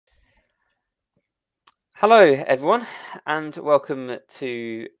Hello, everyone, and welcome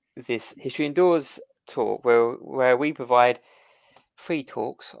to this History Indoors talk, where we provide free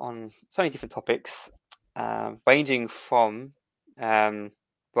talks on so many different topics, ranging from Roman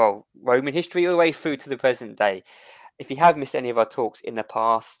history all the way through to the present day. If you have missed any of our talks in the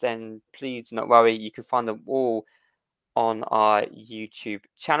past, then please do not worry. You can find them all on our YouTube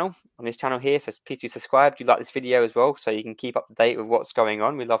channel, on this channel here. So please do subscribe. Do you like this video as well, so you can keep up to date with what's going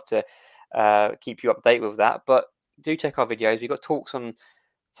on. We'd love to keep you up to date with that. But do check our videos. We've got talks on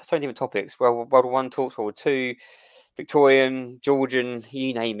so many different topics. World War One talks, World War Two, Victorian, Georgian,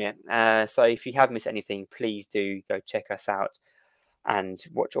 you name it. So if you have missed anything, please do go check us out and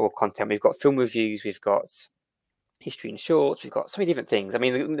watch all content. We've got film reviews. We've got history in shorts. We've got so many different things. I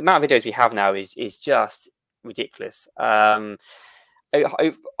mean, the amount of videos we have now is just ridiculous.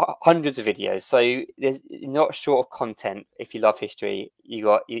 Hundreds of videos, so there's not short of content. If you love history,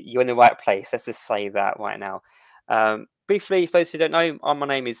 you're in the right place. Let's just say that right now. Briefly, for those who don't know, my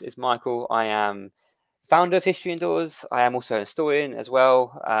name is Michael. I am founder of History Indoors. I am also a historian as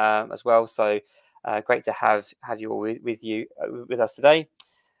well. So great to have you all with us today.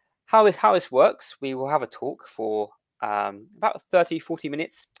 How this works, we will have a talk for about 30-40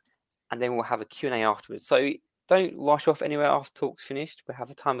 minutes, and then we'll have a Q&A afterwards. So don't rush off anywhere after talk's finished. We'll have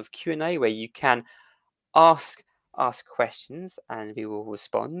a time of Q&A where you can ask questions and we will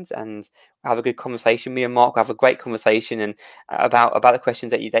respond and have a good conversation. Me and Mark will have a great conversation and about the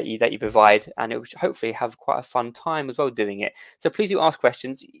questions that you provide, and it will hopefully have quite a fun time as well doing it. So please do ask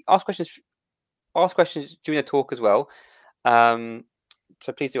questions. Ask questions during the talk as well. So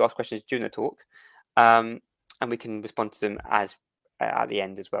please do ask questions during the talk, and we can respond to them at the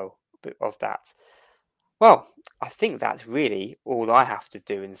end as well of that. Well, I think that's really all I have to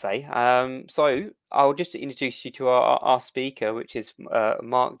do and say. So I'll just introduce you to our speaker, which is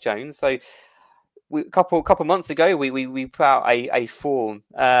Mark Jones. So a couple months ago, we put out a form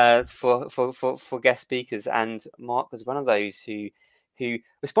for guest speakers, and Mark was one of those who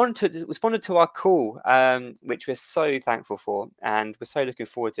responded to our call, which we're so thankful for, and we're so looking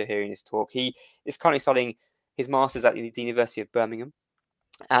forward to hearing his talk. He is currently studying his master's at the University of Birmingham.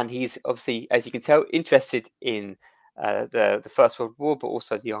 And he's obviously, as you can tell, interested in the First World War, but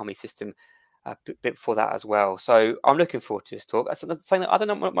also the army system a bit before that as well. So I'm looking forward to this talk. That's something that I don't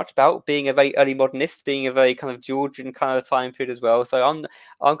know much about, being a very early modernist, being a very kind of Georgian kind of time period as well. So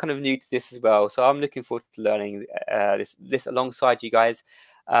I'm kind of new to this as well. So I'm looking forward to learning this alongside you guys.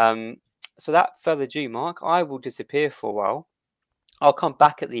 So without further ado, Mark, I will disappear for a while. I'll come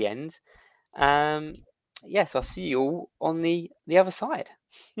back at the end. Yes, I'll see you all on the other side.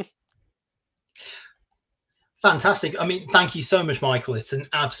 Fantastic. I mean, thank you so much, Michael. It's an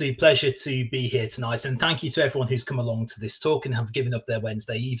absolute pleasure to be here tonight. And thank you to everyone who's come along to this talk and have given up their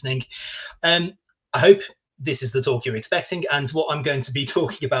Wednesday evening. I hope this is the talk you're expecting. And what I'm going to be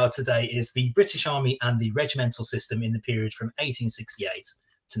talking about today is the British Army and the regimental system in the period from 1868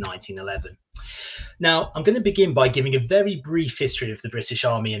 to 1911. Now, I'm going to begin by giving a very brief history of the British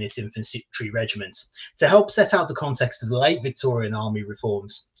Army and its infantry regiments to help set out the context of the late Victorian army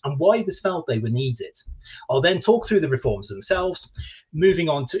reforms and why it was felt they were needed. I'll then talk through the reforms themselves, moving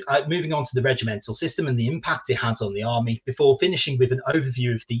on to the regimental system and the impact it had on the army, before finishing with an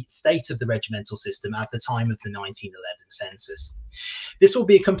overview of the state of the regimental system at the time of the 1911 census. This will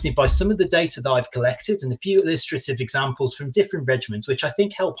be accompanied by some of the data that I've collected and a few illustrative examples from different regiments, which I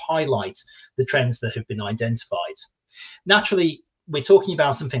think help highlight the trends that have been identified. Naturally, we're talking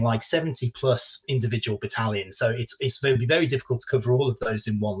about something like 70 plus individual battalions, so it's going to be very difficult to cover all of those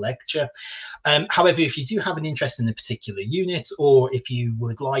in one lecture. However, if you do have an interest in a particular unit, or if you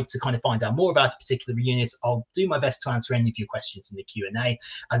would like to kind of find out more about a particular unit, I'll do my best to answer any of your questions in the Q&A.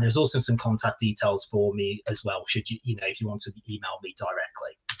 And there's also some contact details for me as well, should you if you want to email me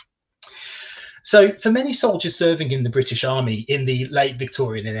directly. So for many soldiers serving in the British Army in the late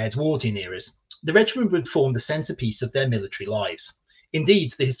Victorian and Edwardian eras, the regiment would form the centrepiece of their military lives.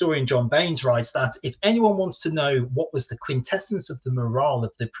 Indeed, the historian John Baines writes that if anyone wants to know what was the quintessence of the morale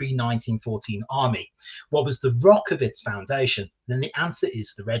of the pre-1914 army, what was the rock of its foundation, then the answer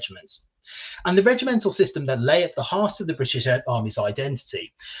is the regiment. And the regimental system that lay at the heart of the British Army's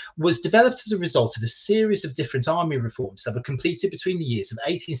identity was developed as a result of a series of different army reforms that were completed between the years of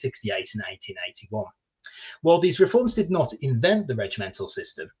 1868 and 1881. While these reforms did not invent the regimental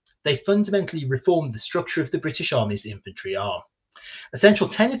system, they fundamentally reformed the structure of the British Army's infantry arm. A central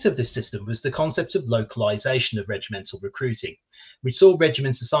tenet of this system was the concept of localisation of regimental recruiting, which saw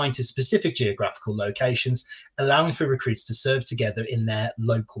regiments assigned to specific geographical locations, allowing for recruits to serve together in their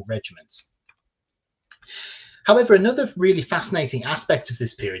local regiments. However, another really fascinating aspect of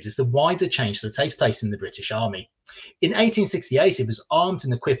this period is the wider change that takes place in the British Army. In 1868, it was armed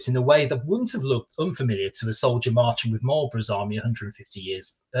and equipped in a way that wouldn't have looked unfamiliar to a soldier marching with Marlborough's army 150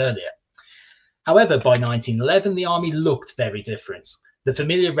 years earlier. However, by 1911, the army looked very different. The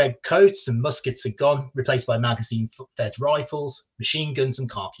familiar red coats and muskets had gone, replaced by magazine-fed rifles, machine guns and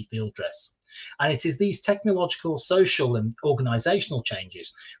khaki field dress. And it is these technological, social and organisational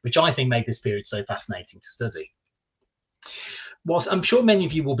changes which I think make this period so fascinating to study. Whilst I'm sure many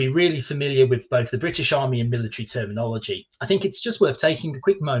of you will be really familiar with both the British Army and military terminology, I think it's just worth taking a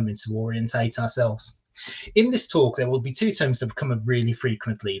quick moment to orientate ourselves. In this talk, there will be two terms that come up really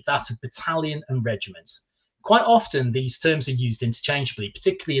frequently, that of battalion and regiment. Quite often, these terms are used interchangeably,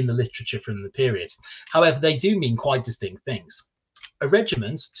 particularly in the literature from the period. However, they do mean quite distinct things. A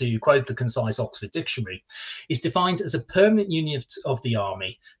regiment, to quote the concise Oxford Dictionary, is defined as a permanent unit of the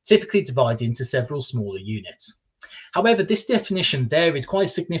army, typically divided into several smaller units. However, this definition varied quite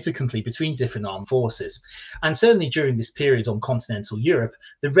significantly between different armed forces, and certainly during this period on continental Europe,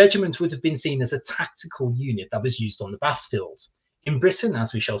 the regiment would have been seen as a tactical unit that was used on the battlefield. In Britain,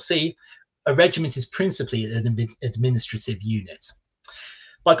 as we shall see, a regiment is principally an administrative unit.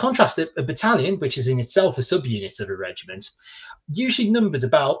 By contrast, a battalion, which is in itself a subunit of a regiment, usually numbered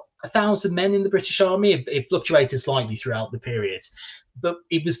about 1,000 men in the British Army. It fluctuated slightly throughout the period, but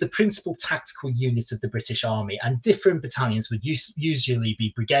it was the principal tactical unit of the British Army, and different battalions would usually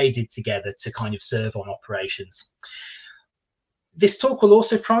be brigaded together to kind of serve on operations. This talk will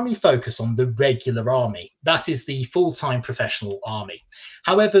also primarily focus on the regular army, that is the full-time professional army.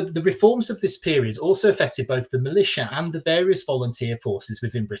 However, the reforms of this period also affected both the militia and the various volunteer forces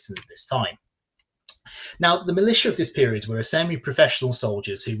within Britain at this time. Now, the militia of this period were semi-professional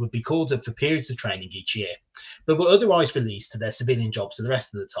soldiers who would be called up for periods of training each year, but were otherwise released to their civilian jobs for the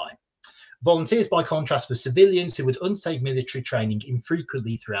rest of the time. Volunteers, by contrast, were civilians who would undertake military training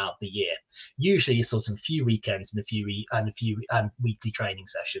infrequently throughout the year, usually a sort of a few weekends and a few weekly training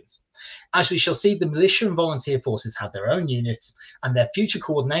sessions. As we shall see, the militia and volunteer forces had their own units, and their future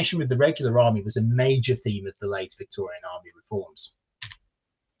coordination with the regular army was a major theme of the late Victorian army reforms.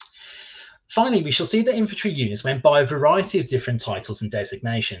 Finally, we shall see that infantry units went by a variety of different titles and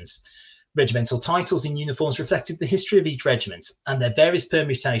designations. Regimental titles in uniforms reflected the history of each regiment, and their various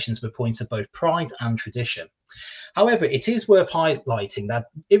permutations were points of both pride and tradition. However, it is worth highlighting that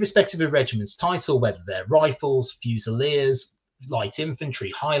irrespective of a regiment's title, whether they're rifles, fusiliers, light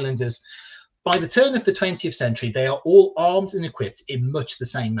infantry, highlanders, by the turn of the 20th century, they are all armed and equipped in much the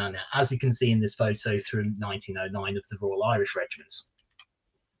same manner, as we can see in this photo from 1909 of the Royal Irish Regiment.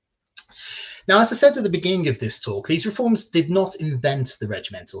 Now, as I said at the beginning of this talk, these reforms did not invent the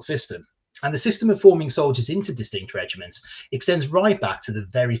regimental system. And the system of forming soldiers into distinct regiments extends right back to the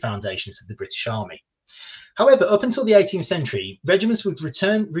very foundations of the British Army. However, up until the 18th century, regiments would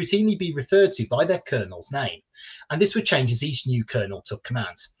routinely be referred to by their colonel's name, and this would change as each new colonel took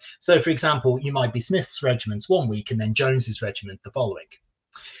command. So, for example, you might be Smith's regiment one week and then Jones's regiment the following.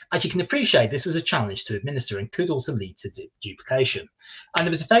 As you can appreciate, this was a challenge to administer and could also lead to duplication. And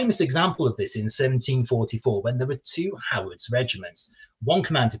there was a famous example of this in 1744 when there were two Howard's regiments, one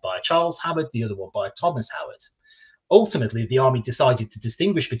commanded by a Charles Howard, the other one by a Thomas Howard. Ultimately, the army decided to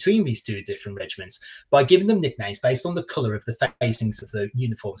distinguish between these two different regiments by giving them nicknames based on the colour of the facings of the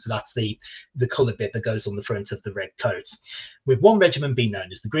uniform. So that's the coloured bit that goes on the front of the red coats, with one regiment being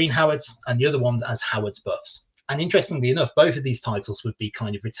known as the Green Howards and the other one as Howard's Buffs. And interestingly enough, both of these titles would be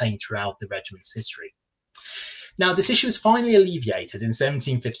kind of retained throughout the regiment's history. Now, this issue was finally alleviated in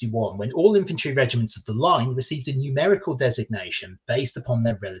 1751 when all infantry regiments of the line received a numerical designation based upon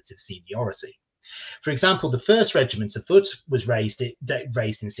their relative seniority. For example, the 1st Regiment of Foot was raised in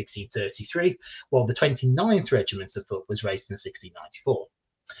 1633, while the 29th Regiment of Foot was raised in 1694.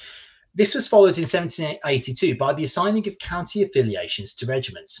 This was followed in 1782 by the assigning of county affiliations to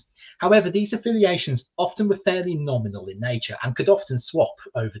regiments. However, these affiliations often were fairly nominal in nature and could often swap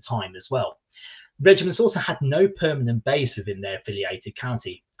over time as well. Regiments also had no permanent base within their affiliated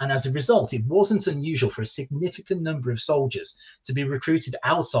county, and as a result, it wasn't unusual for a significant number of soldiers to be recruited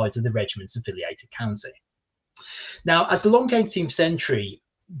outside of the regiment's affiliated county. Now, as the long 18th century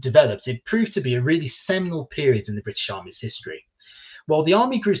developed, it proved to be a really seminal period in the British Army's history. While the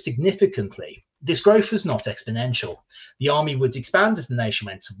army grew significantly, this growth was not exponential. The army would expand as the nation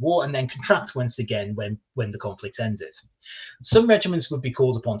went to war and then contract once again when the conflict ended. Some regiments would be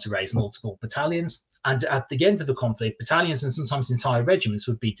called upon to raise multiple battalions, and at the end of the conflict, battalions and sometimes entire regiments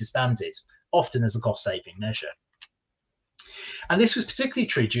would be disbanded, often as a cost-saving measure. And this was particularly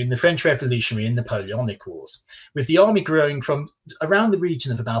true during the French Revolutionary and Napoleonic Wars, with the army growing from around the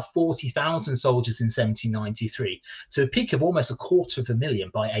region of about 40,000 soldiers in 1793 to a peak of almost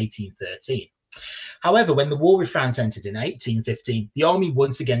 250,000 by 1813. However, when the war with France ended in 1815, the army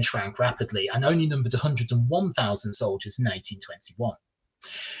once again shrank rapidly and only numbered 101,000 soldiers in 1821.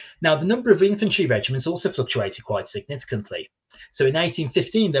 Now, the number of infantry regiments also fluctuated quite significantly. So in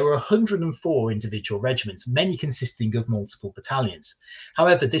 1815, there were 104 individual regiments, many consisting of multiple battalions.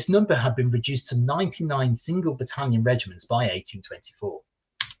 However, this number had been reduced to 99 single battalion regiments by 1824.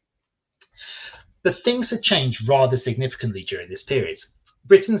 But things had changed rather significantly during this period.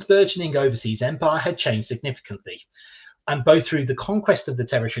 Britain's burgeoning overseas empire had changed significantly, and both through the conquest of the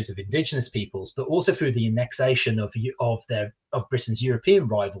territories of indigenous peoples, but also through the annexation of Britain's European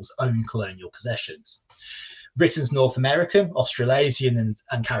rivals' own colonial possessions. Britain's North American, Australasian,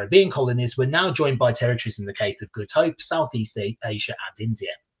 and Caribbean colonies were now joined by territories in the Cape of Good Hope, Southeast Asia, and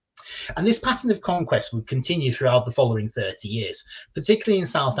India. And this pattern of conquest would continue throughout the following 30 years, particularly in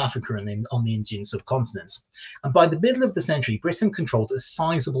South Africa and on the Indian subcontinent. And by the middle of the century, Britain controlled a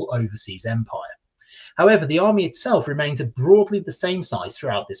sizable overseas empire. However, the army itself remained broadly the same size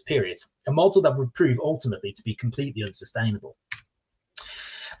throughout this period, a model that would prove ultimately to be completely unsustainable.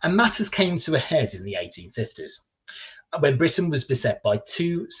 And matters came to a head in the 1850s, when Britain was beset by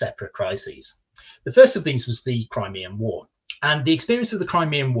two separate crises. The first of these was the Crimean War. And the experience of the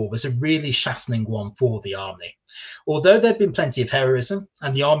Crimean War was a really chastening one for the army. Although there had been plenty of heroism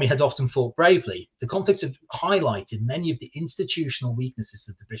and the army had often fought bravely, the conflict had highlighted many of the institutional weaknesses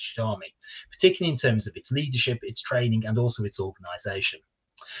of the British Army, particularly in terms of its leadership, its training, and also its organisation.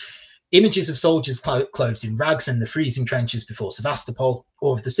 Images of soldiers clothed in rags in the freezing trenches before Sevastopol,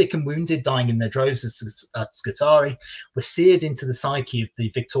 or of the sick and wounded dying in their droves at Scutari, were seared into the psyche of the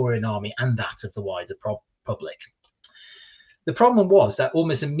Victorian army and that of the wider public. The problem was that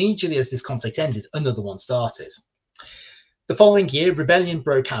almost immediately as this conflict ended, another one started. The following year, rebellion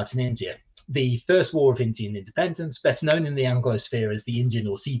broke out in India. The First War of Indian Independence, better known in the Anglosphere as the Indian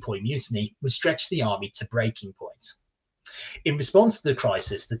or Sepoy Mutiny, would stretch the army to breaking point. In response to the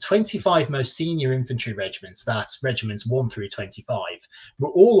crisis, the 25 most senior infantry regiments, that's regiments 1 through 25,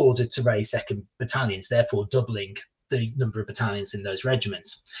 were all ordered to raise second battalions, therefore doubling the number of battalions in those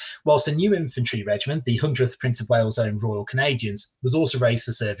regiments, whilst a new infantry regiment, the 100th Prince of Wales' own Royal Canadians, was also raised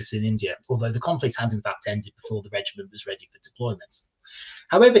for service in India, although the conflict had in fact ended before the regiment was ready for deployment.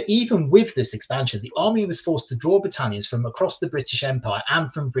 However, even with this expansion, the army was forced to draw battalions from across the British Empire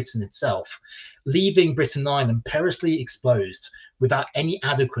and from Britain itself, leaving Britain Island perilously exposed without any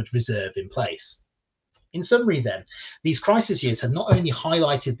adequate reserve in place. In summary, then, these crisis years had not only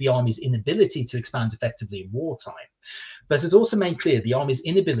highlighted the army's inability to expand effectively in wartime, but had also made clear the army's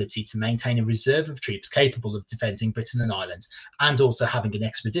inability to maintain a reserve of troops capable of defending Britain and Ireland, and also having an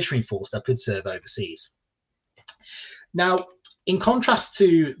expeditionary force that could serve overseas. Now, in contrast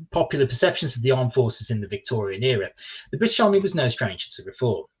to popular perceptions of the armed forces in the Victorian era, the British Army was no stranger to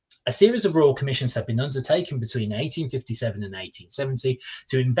reform. A series of royal commissions had been undertaken between 1857 and 1870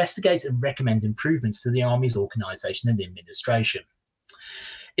 to investigate and recommend improvements to the army's organisation and administration.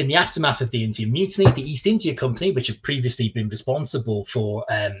 In the aftermath of the Indian Mutiny, the East India Company, which had previously been responsible for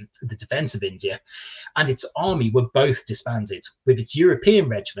the defence of India, and its army were both disbanded, with its European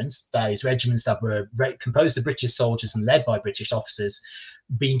regiments, that is, regiments that were composed of British soldiers and led by British officers,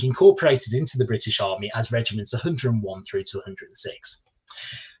 being incorporated into the British Army as regiments 101 through to 106.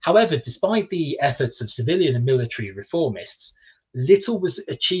 However, despite the efforts of civilian and military reformists, little was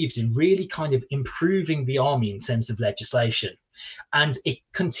achieved in really kind of improving the army in terms of legislation. And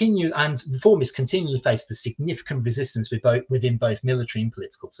reformists continually faced the significant resistance within both military and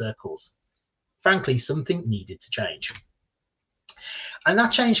political circles. Frankly, something needed to change. And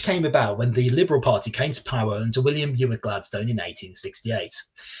that change came about when the Liberal Party came to power under William Ewart Gladstone in 1868.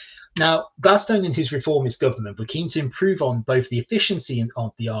 Now, Gladstone and his reformist government were keen to improve on both the efficiency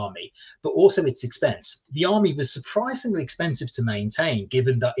of the army, but also its expense. The army was surprisingly expensive to maintain,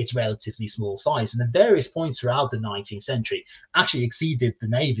 given that its relatively small size, and at various points throughout the 19th century actually exceeded the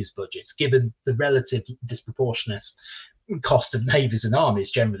Navy's budgets, given the relative disproportionate cost of navies and armies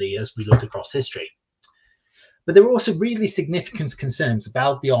generally as we look across history. But there were also really significant concerns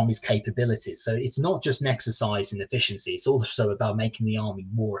about the army's capabilities. So it's not just an exercise in efficiency, it's also about making the army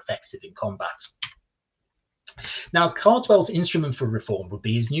more effective in combat. Now, Cardwell's instrument for reform would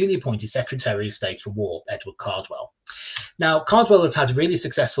be his newly appointed Secretary of State for War, Edward Cardwell. Now, Cardwell had had a really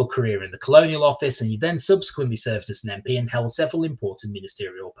successful career in the Colonial Office, and he then subsequently served as an MP and held several important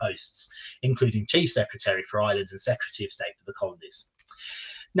ministerial posts, including Chief Secretary for Ireland and Secretary of State for the Colonies.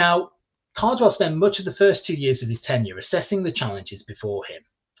 Now, Cardwell spent much of the first 2 years of his tenure assessing the challenges before him,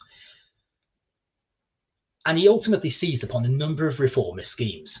 and he ultimately seized upon a number of reformist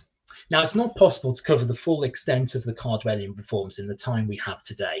schemes. Now, it's not possible to cover the full extent of the Cardwellian reforms in the time we have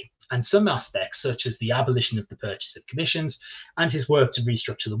today, and some aspects, such as the abolition of the purchase of commissions and his work to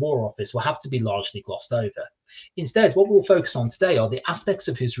restructure the War Office, will have to be largely glossed over. Instead, what we'll focus on today are the aspects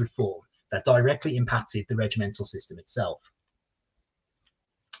of his reform that directly impacted the regimental system itself.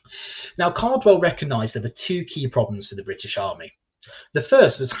 Now, Cardwell recognised there were two key problems for the British Army. The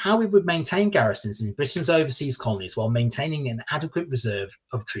first was how it would maintain garrisons in Britain's overseas colonies while maintaining an adequate reserve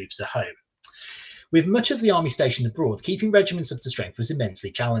of troops at home. With much of the army stationed abroad, keeping regiments up to strength was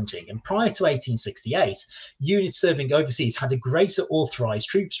immensely challenging, and prior to 1868, units serving overseas had a greater authorised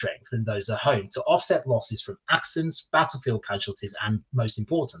troop strength than those at home to offset losses from accidents, battlefield casualties, and most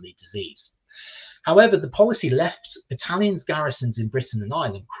importantly, disease. However, the policy left battalions garrisons in Britain and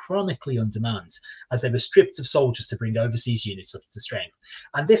Ireland chronically undermanned, as they were stripped of soldiers to bring overseas units up to strength.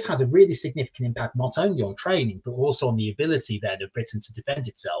 And this had a really significant impact not only on training, but also on the ability then of Britain to defend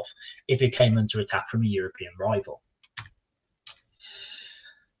itself if it came under attack from a European rival.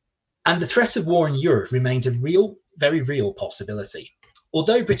 And the threat of war in Europe remained a real, very real possibility.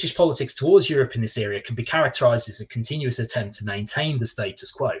 Although British politics towards Europe in this area can be characterised as a continuous attempt to maintain the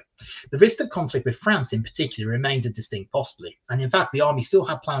status quo, the risk of conflict with France in particular remained a distinct possibility, and in fact the army still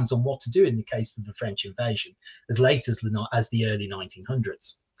had plans on what to do in the case of the French invasion as late as the early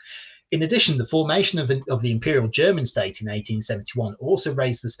 1900s. In addition, the formation of the Imperial German state in 1871 also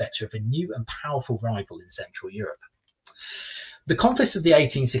raised the spectre of a new and powerful rival in Central Europe. The conflicts of the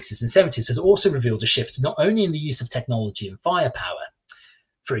 1860s and 70s had also revealed a shift not only in the use of technology and firepower,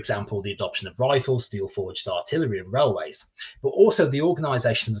 for example, the adoption of rifles, steel-forged artillery and railways, but also the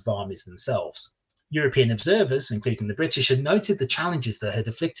organisations of armies themselves. European observers, including the British, had noted the challenges that had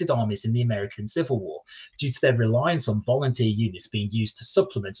afflicted armies in the American Civil War due to their reliance on volunteer units being used to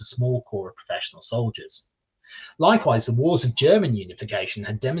supplement a small corps of professional soldiers. Likewise, the wars of German unification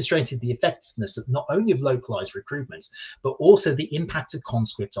had demonstrated the effectiveness of not only of localised recruitment, but also the impact of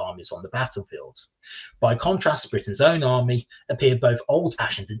conscript armies on the battlefield. By contrast, Britain's own army appeared both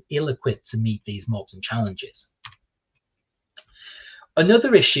old-fashioned and ill-equipped to meet these modern challenges.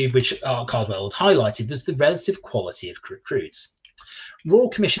 Another issue which Cardwell had highlighted was the relative quality of recruits. Royal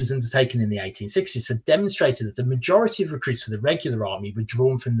commissions undertaken in the 1860s had demonstrated that the majority of recruits for the regular army were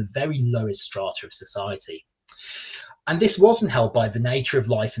drawn from the very lowest strata of society. And this wasn't helped by the nature of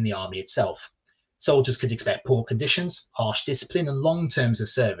life in the army itself. Soldiers could expect poor conditions, harsh discipline, and long terms of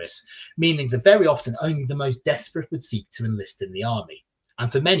service, meaning that very often only the most desperate would seek to enlist in the army.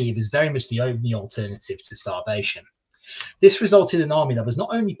 And for many, it was very much the only alternative to starvation. This resulted in an army that was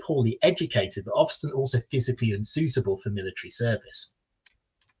not only poorly educated, but often also physically unsuitable for military service.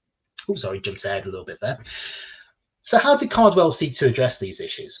 Oh, sorry, jumped ahead a little bit there. So how did Cardwell seek to address these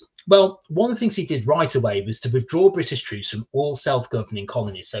issues? Well, one of the things he did right away was to withdraw British troops from all self-governing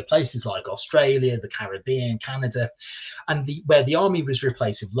colonies, so places like Australia, the Caribbean, Canada, and where the army was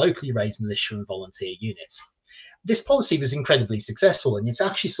replaced with locally raised militia and volunteer units. This policy was incredibly successful, and it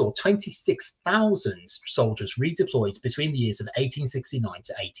actually saw 26,000 soldiers redeployed between the years of 1869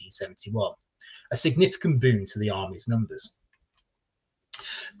 to 1871, a significant boon to the army's numbers.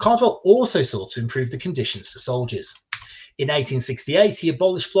 Cardwell also sought to improve the conditions for soldiers. In 1868, he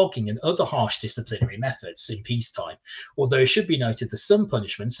abolished flogging and other harsh disciplinary methods in peacetime, although it should be noted that some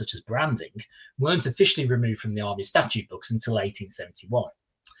punishments, such as branding, weren't officially removed from the Army statute books until 1871.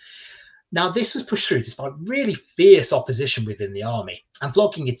 Now, this was pushed through despite really fierce opposition within the Army, and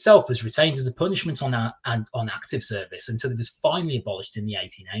flogging itself was retained as a punishment on active service until it was finally abolished in the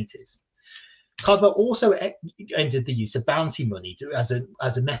 1880s. Cardwell also ended the use of bounty money as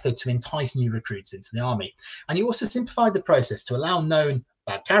a method to entice new recruits into the army. And he also simplified the process to allow known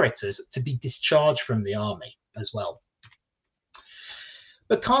bad characters to be discharged from the army as well.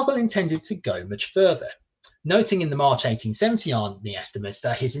 But Cardwell intended to go much further, noting in the March 1870 army estimates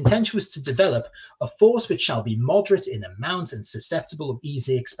that his intention was to develop a force which shall be moderate in amount and susceptible of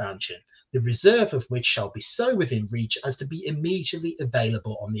easy expansion, the reserve of which shall be so within reach as to be immediately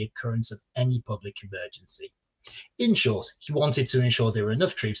available on the occurrence of any public emergency. In short, he wanted to ensure there were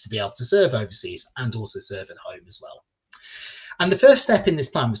enough troops to be able to serve overseas and also serve at home as well. And the first step in this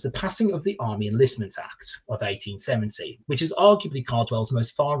plan was the passing of the Army Enlistment Act of 1870, which is arguably Cardwell's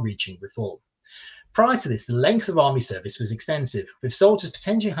most far-reaching reform. Prior to this, the length of army service was extensive, with soldiers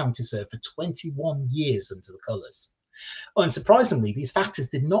potentially having to serve for 21 years under the colours. Unsurprisingly, these factors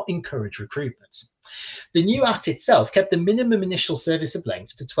did not encourage recruitment. The new Act itself kept the minimum initial service of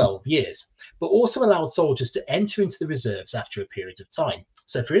length to 12 years, but also allowed soldiers to enter into the reserves after a period of time,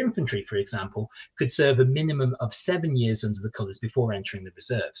 So for infantry, for example, could serve a minimum of 7 years under the colours before entering the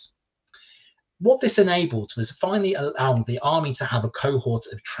reserves. What this enabled was finally allowing the army to have a cohort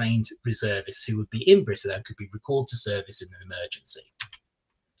of trained reservists who would be in Britain and could be recalled to service in an emergency.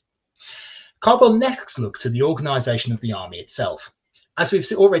 Cardwell next looked at the organisation of the army itself. As we've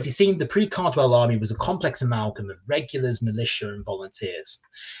already seen, the pre-Cardwell army was a complex amalgam of regulars, militia and volunteers.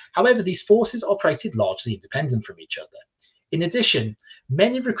 However, these forces operated largely independent from each other. In addition,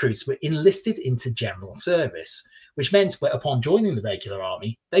 many recruits were enlisted into general service, which meant that upon joining the regular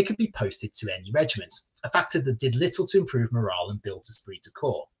army, they could be posted to any regiment, a factor that did little to improve morale and build esprit de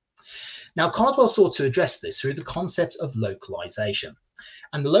corps. Now, Cardwell sought to address this through the concept of localisation.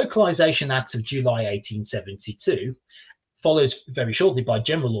 And the Localisation Act of July 1872, followed very shortly by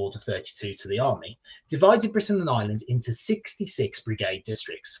General Order 32 to the Army, divided Britain and Ireland into 66 brigade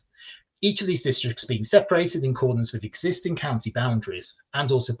districts, each of these districts being separated in accordance with existing county boundaries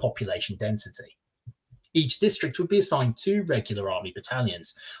and also population density. Each district would be assigned 2 regular army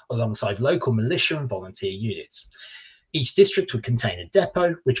battalions alongside local militia and volunteer units. Each district would contain a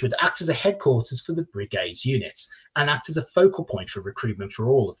depot, which would act as a headquarters for the brigade's units and act as a focal point for recruitment for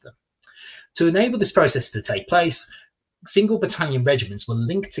all of them. To enable this process to take place, single battalion regiments were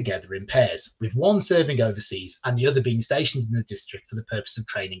linked together in pairs, with one serving overseas and the other being stationed in the district for the purpose of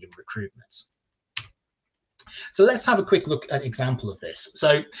training and recruitment. So let's have a quick look at an example of this.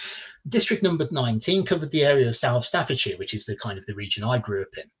 So district number 19 covered the area of South Staffordshire, which is the region I grew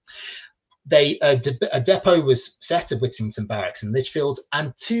up in. A depot was set at Whittington Barracks in Lichfield,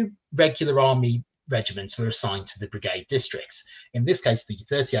 and 2 regular army regiments were assigned to the brigade districts. In this case, the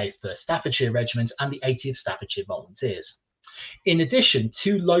 38th 1st Staffordshire Regiment and the 80th Staffordshire Volunteers. In addition,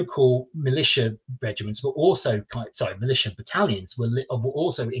 2 local militia regiments were also, militia battalions were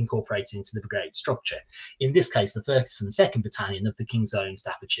also incorporated into the brigade structure. In this case, the 1st and 2nd Battalion of the King's Own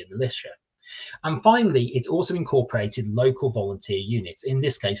Staffordshire Militia. And finally, it also incorporated local volunteer units, in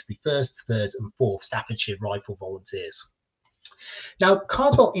this case, the 1st, 3rd and 4th Staffordshire Rifle Volunteers. Now,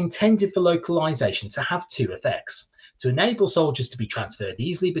 Cardwell intended for localisation to have 2 effects: to enable soldiers to be transferred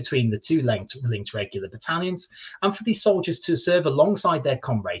easily between the 2 linked regular battalions, and for these soldiers to serve alongside their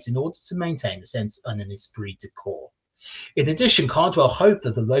comrades in order to maintain a sense and an esprit de corps. In addition, Cardwell hoped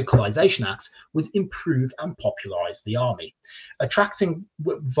that the Localisation Act would improve and popularise the army, attracting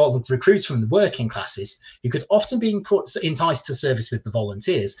recruits from the working classes who could often be enticed to service with the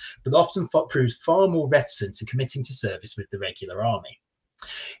volunteers, but often proved far more reticent to committing to service with the regular army.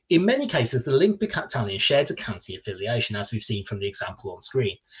 In many cases, the linked battalion shared a county affiliation, as we've seen from the example on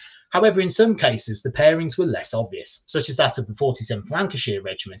screen. However, in some cases, the pairings were less obvious, such as that of the 47th Lancashire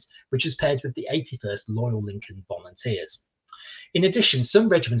Regiment, which was paired with the 81st Loyal Lincoln Volunteers. In addition, some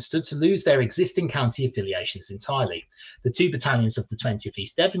regiments stood to lose their existing county affiliations entirely, the 2 battalions of the 20th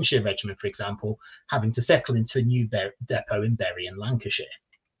East Devonshire Regiment, for example, having to settle into a new depot in Bury in Lancashire.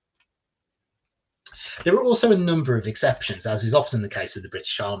 There are also a number of exceptions, as is often the case with the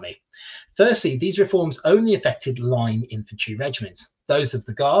British Army. Firstly, these reforms only affected line infantry regiments. Those of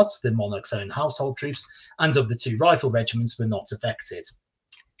the Guards, the monarch's own household troops, and of the 2 rifle regiments were not affected.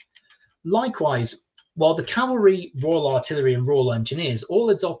 Likewise, while the cavalry, Royal Artillery and Royal Engineers all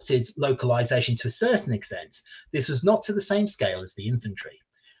adopted localisation to a certain extent, this was not to the same scale as the infantry.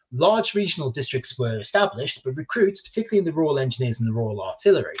 Large regional districts were established, but recruits, particularly in the Royal Engineers and the Royal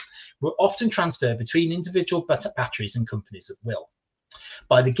Artillery, were often transferred between individual batteries and companies at will.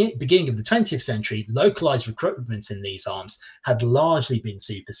 By the beginning of the 20th century, localised recruitment in these arms had largely been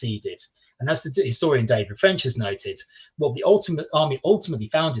superseded. And as the historian David French has noted, what the army ultimately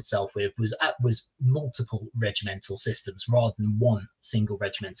found itself with was multiple regimental systems rather than one single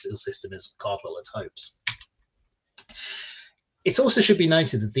regimental system, as Cardwell had hoped. It also should be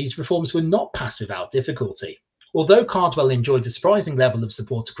noted that these reforms were not passed without difficulty. Although Cardwell enjoyed a surprising level of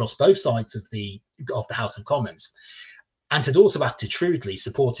support across both sides of the House of Commons, and had also acted shrewdly,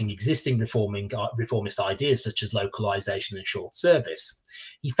 supporting existing reformist ideas such as localisation and short service,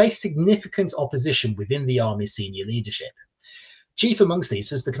 he faced significant opposition within the army's senior leadership. Chief amongst these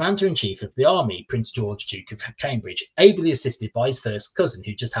was the Commander-in-Chief of the Army, Prince George, Duke of Cambridge, ably assisted by his first cousin,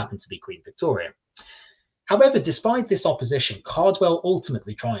 who just happened to be Queen Victoria. However, despite this opposition, Cardwell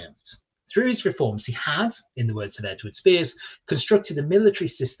ultimately triumphed. Through his reforms, he had, in the words of Edward Spears, constructed a military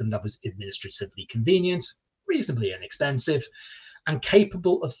system that was administratively convenient, reasonably inexpensive, and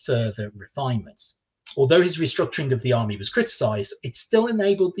capable of further refinement. Although his restructuring of the army was criticised, it still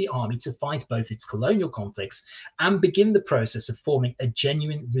enabled the army to fight both its colonial conflicts and begin the process of forming a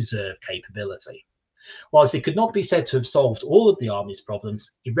genuine reserve capability. Whilst it could not be said to have solved all of the army's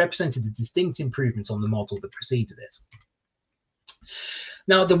problems, it represented a distinct improvement on the model that preceded it.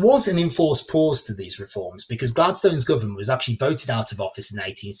 Now, there was an enforced pause to these reforms because Gladstone's government was actually voted out of office in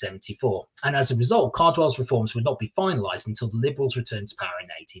 1874, and as a result, Cardwell's reforms would not be finalised until the Liberals returned to power in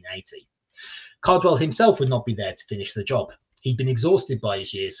 1880. Cardwell himself would not be there to finish the job. He'd been exhausted by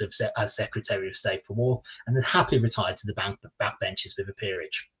his years as Secretary of State for War and had happily retired to the backbenches with a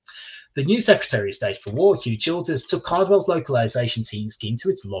peerage. The new Secretary of State for War, Hugh Childers, took Cardwell's localisation scheme to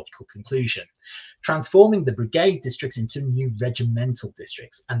its logical conclusion, transforming the brigade districts into new regimental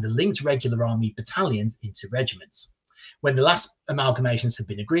districts and the linked regular army battalions into regiments. When the last amalgamations had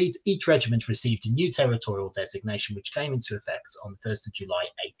been agreed, each regiment received a new territorial designation, which came into effect on the 1st of July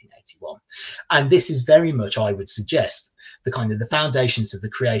 1881. And this is very much, I would suggest, the foundations of the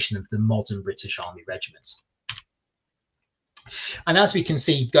creation of the modern British Army regiments. And as we can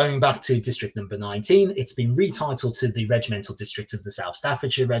see, going back to district number 19, it's been retitled to the Regimental District of the South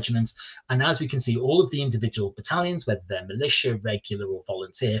Staffordshire Regiment. And as we can see, all of the individual battalions, whether they're militia, regular or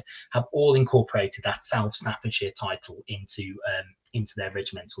volunteer, have all incorporated that South Staffordshire title into their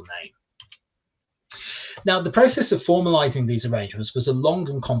regimental name. Now, the process of formalising these arrangements was a long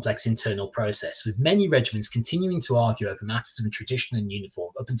and complex internal process, with many regiments continuing to argue over matters of tradition and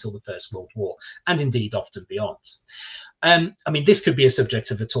uniform up until the First World War, and indeed often beyond. I mean, this could be a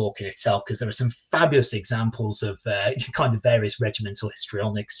subject of a talk in itself, because there are some fabulous examples of various regimental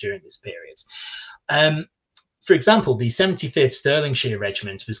histrionics during this period. For example, the 75th Stirlingshire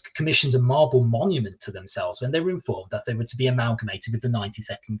Regiment was commissioned a marble monument to themselves when they were informed that they were to be amalgamated with the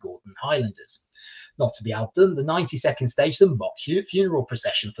 92nd Gordon Highlanders. Not to be outdone, the 92nd staged a mock funeral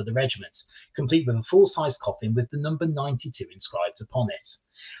procession for the regiment, complete with a full-size coffin with the number 92 inscribed upon it.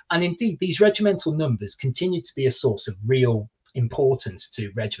 And indeed, these regimental numbers continue to be a source of real importance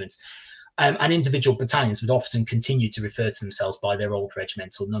to regiments. And individual battalions would often continue to refer to themselves by their old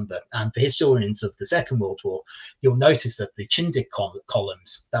regimental number. And for historians of the Second World War, you'll notice that the Chindic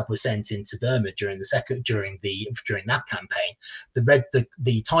columns that were sent into Burma during that campaign,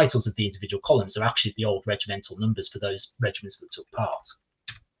 the titles of the individual columns are actually the old regimental numbers for those regiments that took part.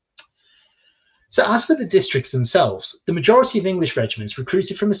 So as for the districts themselves, the majority of English regiments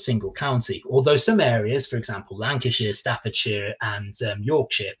recruited from a single county, although some areas, for example, Lancashire, Staffordshire and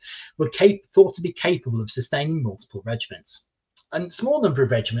Yorkshire, were thought to be capable of sustaining multiple regiments. And a small number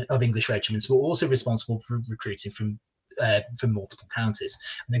of English regiments were also responsible for recruiting from multiple counties.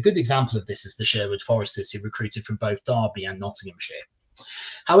 And a good example of this is the Sherwood Foresters, who recruited from both Derby and Nottinghamshire.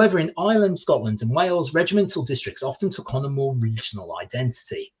 However, in Ireland, Scotland and Wales, regimental districts often took on a more regional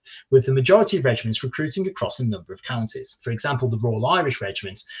identity, with the majority of regiments recruiting across a number of counties. For example, the Royal Irish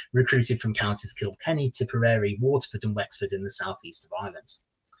Regiment recruited from counties Kilkenny, Tipperary, Waterford and Wexford in the southeast of Ireland.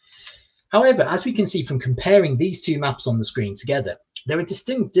 However, as we can see from comparing these two maps on the screen together, there are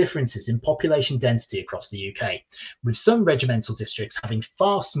distinct differences in population density across the UK, with some regimental districts having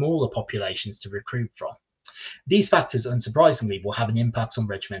far smaller populations to recruit from. These factors, unsurprisingly, will have an impact on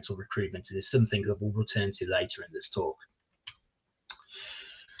regimental recruitment, and is something that we'll return to later in this talk.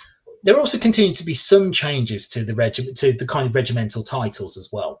 There also continue to be some changes to the kind of regimental titles as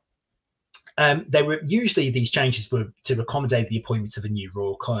well. These changes were to accommodate the appointment of a new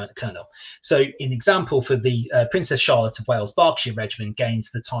royal colonel. So, in example, for the Princess Charlotte of Wales Berkshire Regiment gains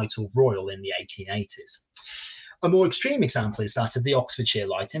the title Royal in the 1880s. A more extreme example is that of the Oxfordshire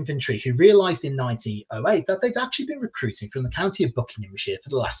Light Infantry, who realised in 1908 that they'd actually been recruiting from the county of Buckinghamshire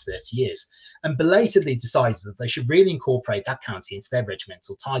for the last 30 years, and belatedly decided that they should really incorporate that county into their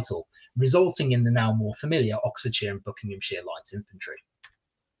regimental title, resulting in the now more familiar Oxfordshire and Buckinghamshire Light Infantry.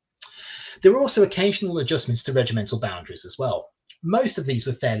 There were also occasional adjustments to regimental boundaries as well. Most of these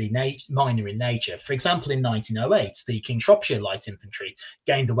were fairly minor in nature. For example, in 1908, the King Shropshire Light Infantry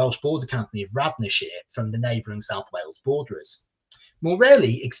gained the Welsh Border Company of Radnorshire from the neighbouring South Wales borderers. More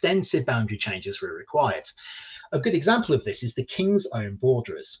rarely, extensive boundary changes were required. A good example of this is the King's Own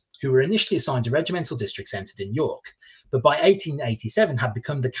Borderers, who were initially assigned a regimental district centred in York, but by 1887 had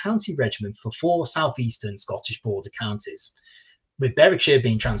become the county regiment for 4 southeastern Scottish border counties, with Berwickshire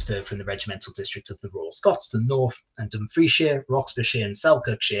being transferred from the regimental district of the Royal Scots to the north, and Dumfriesshire, Roxburghshire and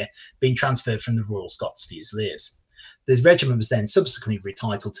Selkirkshire being transferred from the Royal Scots Fusiliers. The regiment was then subsequently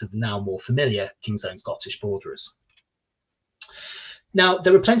retitled to the now more familiar King's Own Scottish Borderers. Now,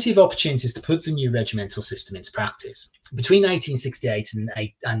 there were plenty of opportunities to put the new regimental system into practice. Between 1868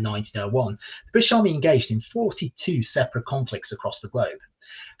 and 1901, the British Army engaged in 42 separate conflicts across the globe.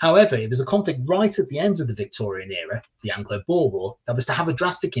 However, it was a conflict right at the end of the Victorian era, the Anglo-Boer War, that was to have a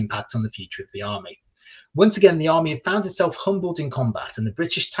drastic impact on the future of the army. Once again, the army had found itself humbled in combat, and the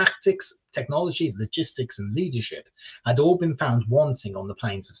British tactics, technology, logistics and leadership had all been found wanting on the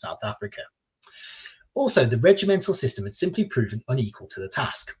plains of South Africa. Also, the regimental system had simply proven unequal to the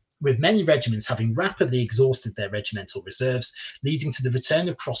task, with many regiments having rapidly exhausted their regimental reserves, leading to the return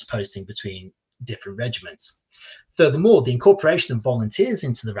of cross-posting between different regiments. Furthermore, the incorporation of volunteers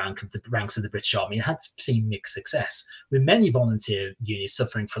into the ranks of the British Army had seen mixed success, with many volunteer units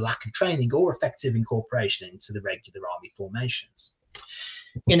suffering for lack of training or effective incorporation into the regular army formations.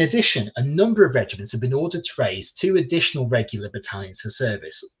 In addition, a number of regiments have been ordered to raise 2 additional regular battalions for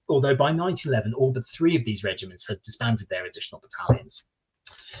service, although by 1911 all but 3 of these regiments had disbanded their additional battalions.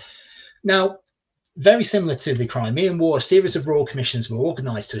 Now, very similar to the Crimean War, a series of royal commissions were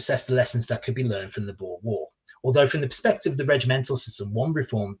organised to assess the lessons that could be learned from the Boer War, although from the perspective of the regimental system, one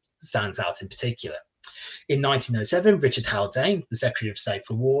reform stands out in particular. In 1907, Richard Haldane, the Secretary of State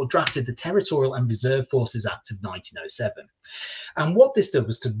for War, drafted the Territorial and Reserve Forces Act of 1907. And what this did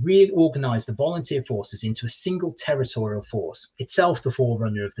was to reorganise the volunteer forces into a single territorial force, itself the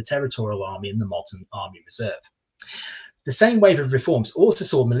forerunner of the Territorial Army and the modern Army Reserve. The same wave of reforms also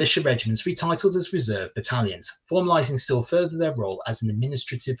saw militia regiments retitled as reserve battalions, formalising still further their role as an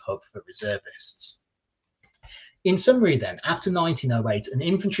administrative hub for reservists. In summary then, after 1908, an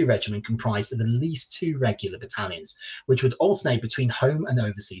infantry regiment comprised of at least 2 regular battalions, which would alternate between home and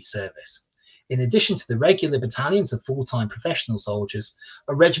overseas service. In addition to the regular battalions of full-time professional soldiers,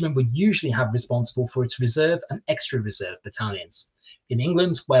 a regiment would usually have responsible for its reserve and extra reserve battalions. In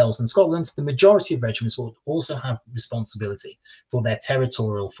England, Wales and Scotland, the majority of regiments would also have responsibility for their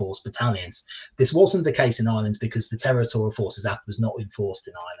territorial force battalions. This wasn't the case in Ireland because the Territorial Forces Act was not enforced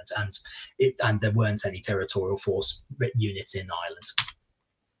in Ireland, and there weren't any territorial force units in Ireland.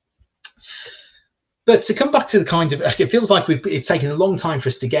 But to come back to the kind of, it feels like it's taken a long time for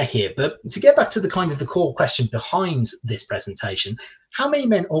us to get here, but to get back to the kind of the core question behind this presentation, how many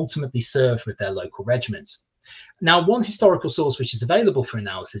men ultimately served with their local regiments? Now, one historical source which is available for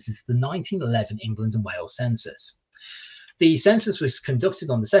analysis is the 1911 England and Wales census. The census was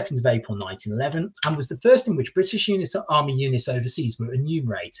conducted on the 2nd of April 1911 and was the first in which British Army units overseas were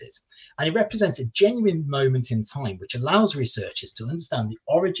enumerated. And it represents a genuine moment in time which allows researchers to understand the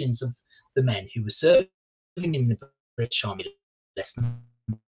origins of the men who were serving in the British Army less than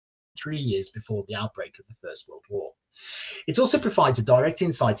 3 years before the outbreak of the First World War. It also provides a direct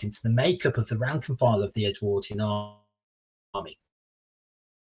insight into the makeup of the rank and file of the Edwardian Army,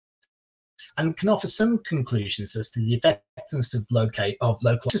 and can offer some conclusions as to the effectiveness of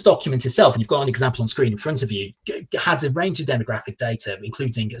local. This document itself, and you've got an example on screen in front of you, had a range of demographic data,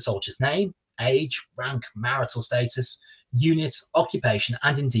 including a soldier's name, age, rank, marital status, unit, occupation,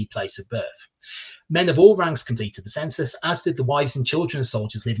 and indeed place of birth. Men of all ranks completed the census, as did the wives and children of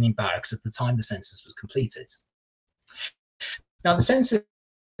soldiers living in barracks at the time the census was completed. Now, the census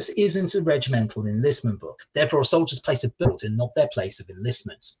isn't a regimental enlistment book, therefore a soldier's place of birth and not their place of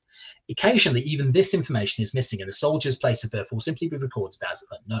enlistment. Occasionally, even this information is missing and a soldier's place of birth will simply be recorded as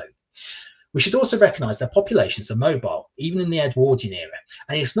unknown. We should also recognise that populations are mobile, even in the Edwardian era,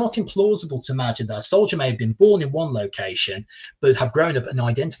 and it's not implausible to imagine that a soldier may have been born in one location, but have grown up and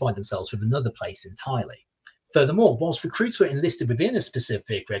identified themselves with another place entirely. Furthermore, whilst recruits were enlisted within a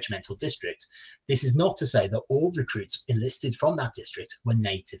specific regimental district, this is not to say that all recruits enlisted from that district were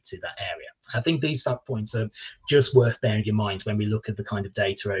native to that area. I think these fact points are just worth bearing in mind when we look at the kind of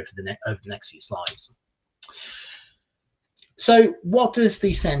data over the next few slides. So what does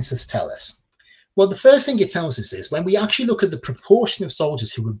the census tell us? Well, the first thing it tells us is when we actually look at the proportion of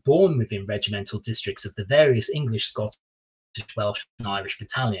soldiers who were born within regimental districts of the various English, Scottish, Welsh and Irish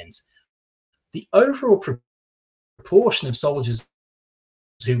battalions, the overall proportion of soldiers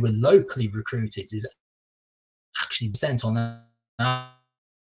who were locally recruited is actually sent on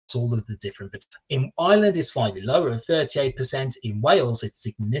all of the different bits. In Ireland, it's slightly lower at 38%. In Wales, it's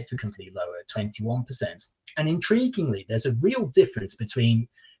significantly lower at 21%. And intriguingly, there's a real difference between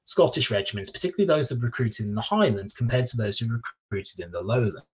Scottish regiments, particularly those that recruited in the Highlands, compared to those who recruited in the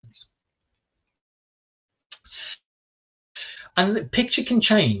Lowlands. And the picture can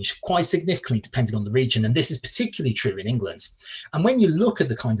change quite significantly depending on the region, and this is particularly true in England. And when you look at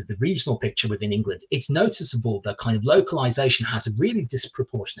the kind of the regional picture within England, it's noticeable that kind of localization has a really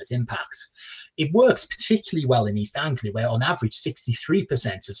disproportionate impact. It works particularly well in East Anglia, where on average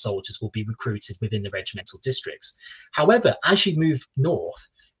 63% of soldiers will be recruited within the regimental districts. However, as you move north,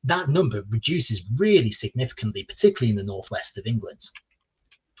 that number reduces really significantly, particularly in the northwest of England.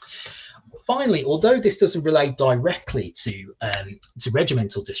 Finally, although this doesn't relate directly to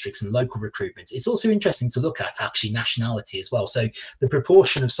regimental districts and local recruitment, it's also interesting to look at actually nationality as well. So the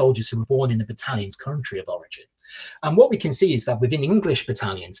proportion of soldiers who were born in the battalion's country of origin. And what we can see is that within English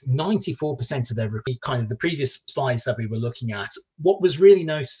battalions, 94% of their kind of the previous slides that we were looking at, what was really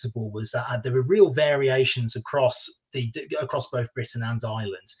noticeable was that there were real variations across both Britain and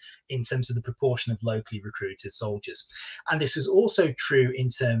Ireland in terms of the proportion of locally recruited soldiers. And this was also true in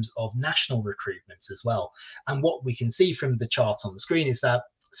terms of national recruitment as well. And what we can see from the chart on the screen is that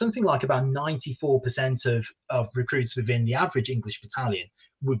something like about 94% of recruits within the average English battalion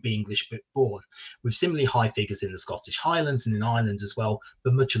would be English born, with similarly high figures in the Scottish Highlands and in Ireland as well,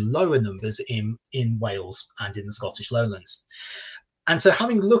 but much lower numbers in Wales and in the Scottish Lowlands. And so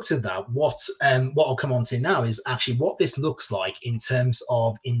having looked at that, what I'll come on to now is actually what this looks like in terms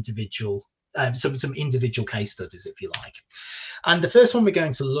of individual, some individual case studies, if you like. And the first one we're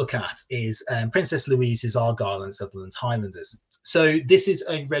going to look at is Princess Louise's Argyll and Sutherland Highlanders. So this is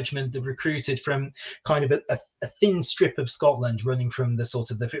a regiment that recruited from kind of a thin strip of Scotland running from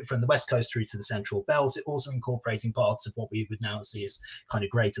the from the west coast through to the central belt. It also incorporating parts of what we would now see as kind of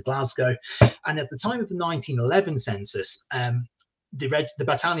Greater Glasgow. And at the time of the 1911 census, the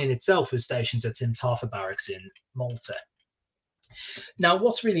battalion itself was stationed at Timtarfa Barracks in Malta. Now,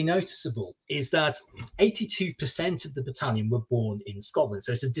 what's really noticeable is that 82% of the battalion were born in Scotland,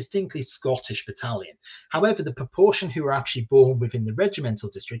 so it's a distinctly Scottish battalion. However, the proportion who were actually born within the regimental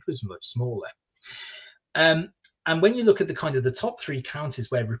district was much smaller. And when you look at the kind of the top three counties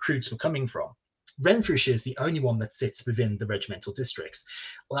where recruits were coming from, Renfrewshire is the only one that sits within the regimental districts.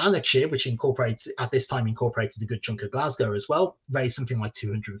 Lanarkshire, which at this time incorporated a good chunk of Glasgow as well, raised something like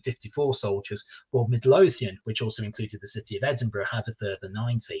 254 soldiers, while Midlothian, which also included the city of Edinburgh, had a further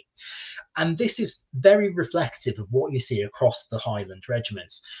 90. And this is very reflective of what you see across the Highland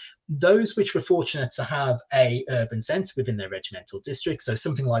regiments. Those which were fortunate to have a urban centre within their regimental district, so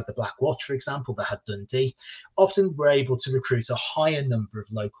something like the Black Watch, for example, that had Dundee, often were able to recruit a higher number of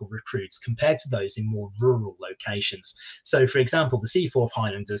local recruits compared to those in more rural locations. So, for example, the Seaforth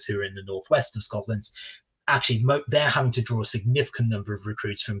Highlanders, who are in the northwest of Scotland, actually they're having to draw a significant number of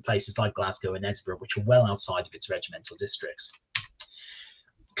recruits from places like Glasgow and Edinburgh, which are well outside of its regimental districts.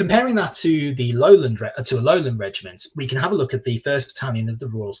 Comparing that to a lowland regiment, we can have a look at the 1st Battalion of the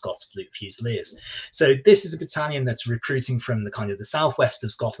Royal Scots Fusiliers. So this is a battalion that's recruiting from the kind of the southwest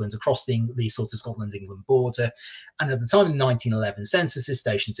of Scotland across the sort of Scotland-England border, and at the time of the 1911 census is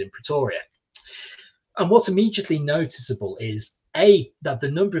stationed in Pretoria. And what's immediately noticeable is that the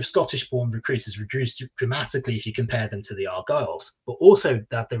number of Scottish-born recruits is reduced dramatically if you compare them to the Argylls, but also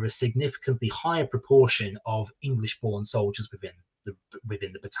that there is a significantly higher proportion of English-born soldiers within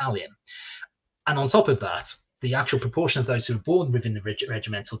the battalion. And on top of that, the actual proportion of those who were born within the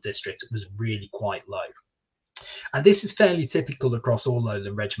regimental district was really quite low. And this is fairly typical across all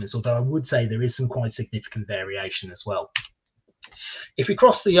lowland regiments, although I would say there is some quite significant variation as well. If we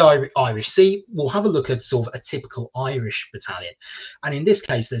cross the Irish Sea, we'll have a look at sort of a typical Irish battalion. And in this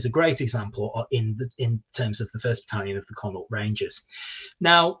case, there's a great example in terms of the 1st Battalion of the Connaught Rangers.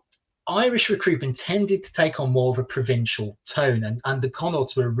 Now, Irish recruitment tended to take on more of a provincial tone, and the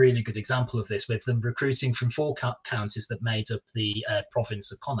Connaughts were a really good example of this, with them recruiting from 4 counties that made up the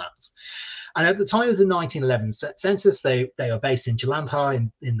province of Connaught. And at the time of the 1911 census, they are based in Jalandhar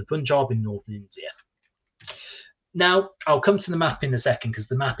in the Punjab in northern India. Now, I'll come to the map in a second because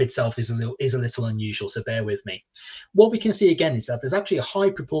the map itself is a little unusual, so bear with me. What we can see again is that there's actually a high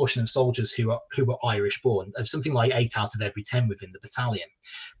proportion of soldiers who are Irish born, of something like 8 out of every 10 within the battalion.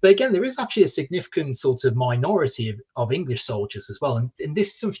 But again, there is actually a significant sort of minority of English soldiers as well. And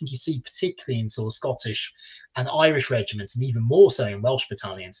this is something you see particularly in sort of Scottish and Irish regiments, and even more so in Welsh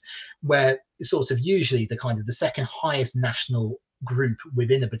battalions, where sort of usually the kind of the second highest national group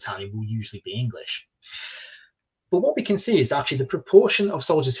within a battalion will usually be English. But what we can see is actually the proportion of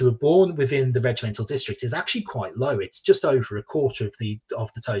soldiers who are born within the regimental district is actually quite low. It's just over a quarter of the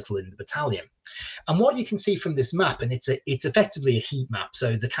total in the battalion. And what you can see from this map, and it's effectively a heat map,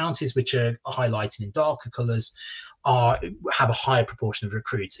 so the counties which are highlighted in darker colours have a higher proportion of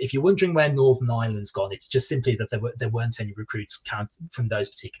recruits. If you're wondering where Northern Ireland's gone, it's just simply that there weren't any recruits from those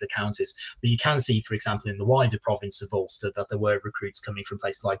particular counties. But you can see, for example, in the wider province of Ulster, that there were recruits coming from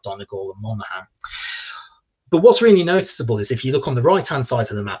places like Donegal and Monaghan. But what's really noticeable is if you look on the right-hand side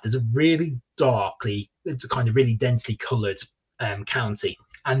of the map, there's a really it's a kind of really densely coloured county,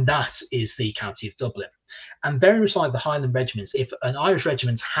 and that is the county of Dublin. And very much like the Highland regiments, if an Irish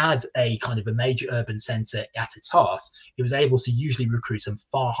regiment had a kind of a major urban centre at its heart, it was able to usually recruit a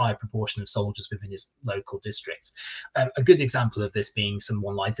far higher proportion of soldiers within its local districts. A good example of this being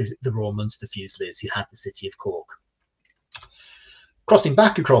someone like the Royal Munster Fusiliers, who had the city of Cork. Crossing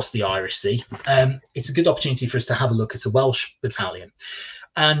back across the Irish Sea, it's a good opportunity for us to have a look at a Welsh battalion.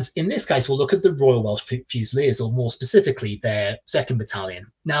 And in this case, we'll look at the Royal Welsh Fusiliers, or more specifically, their 2nd Battalion.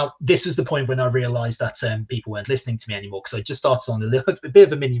 Now, this was the point when I realised that people weren't listening to me anymore, because I just started on a bit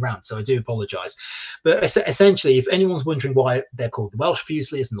of a mini rant, so I do apologise. But essentially, if anyone's wondering why they're called the Welsh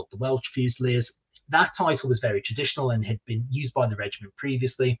Fusiliers and not the Welsh Fusiliers, that title was very traditional and had been used by the regiment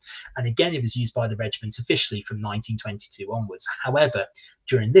previously. And again, it was used by the regiment officially from 1922 onwards. However,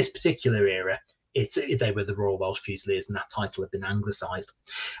 during this particular era, they were the Royal Welsh Fusiliers, and that title had been anglicised.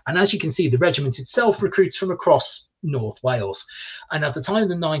 And as you can see, the regiment itself recruits from across North Wales. And at the time of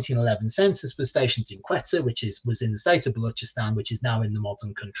the 1911 census, was stationed in Quetta, which was in the state of Balochistan, which is now in the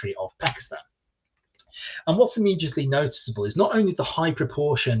modern country of Pakistan. And what's immediately noticeable is not only the high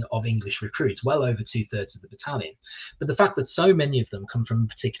proportion of English recruits, well over 2/3 of the battalion, but the fact that so many of them come from a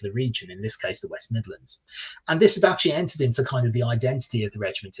particular region, in this case, the West Midlands. And this had actually entered into kind of the identity of the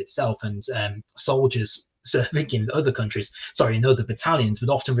regiment itself, and soldiers serving in other countries, in other battalions, would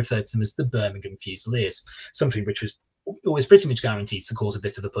often refer to them as the Birmingham Fusiliers, something which was always pretty much guaranteed to cause a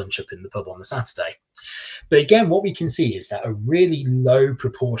bit of a punch up in the pub on the Saturday. But again, what we can see is that a really low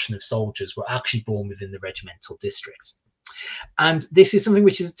proportion of soldiers were actually born within the regimental districts. And this is something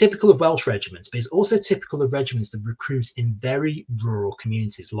which is typical of Welsh regiments, but it's also typical of regiments that recruit in very rural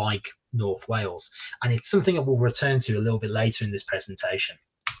communities like North Wales. And it's something that we'll return to a little bit later in this presentation.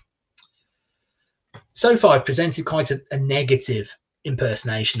 So far, I've presented quite a negative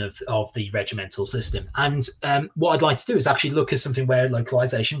impersonation of the regimental system, and what I'd like to do is actually look at something where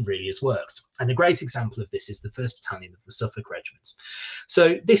localization really has worked. And a great example of this is the 1st Battalion of the Suffolk Regiments.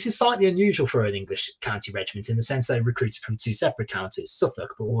 So this is slightly unusual for an English county regiment in the sense they recruited from 2 separate counties,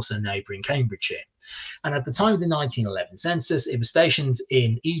 Suffolk but also neighbouring Cambridgeshire. And at the time of the 1911 census, it was stationed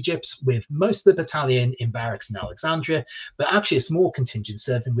in Egypt, with most of the battalion in barracks in Alexandria, but actually a small contingent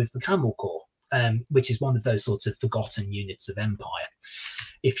serving with the Camel Corps, which is one of those sorts of forgotten units of empire,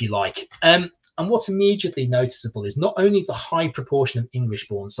 if you like. And what's immediately noticeable is not only the high proportion of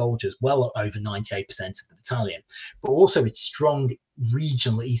English-born soldiers, well over 98% of the battalion, but also its strong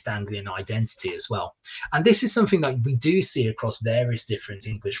regional East Anglian identity as well. And this is something that we do see across various different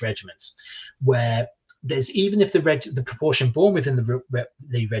English regiments, where there's, even if the proportion born within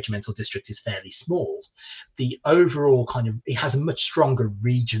the regimental district is fairly small, the overall it has a much stronger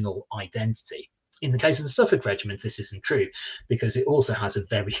regional identity. In the case of the Suffolk Regiment, this isn't true, because it also has a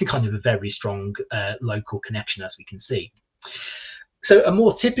very strong local connection, as we can see. So a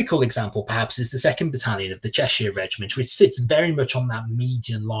more typical example, perhaps, is the 2nd Battalion of the Cheshire Regiment, which sits very much on that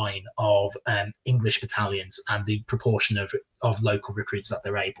median line of English battalions and the proportion of local recruits that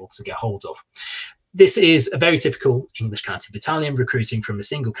they're able to get hold of. This is a very typical English county battalion recruiting from a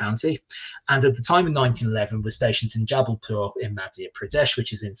single county, and at the time in 1911 was stationed in Jabalpur in Madhya Pradesh,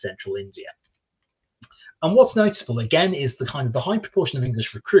 which is in central India. And what's noticeable again is the high proportion of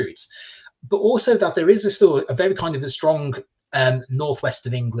English recruits, but also that there is still a very strong northwest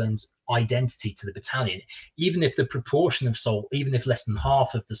of England identity to the battalion, even if even if less than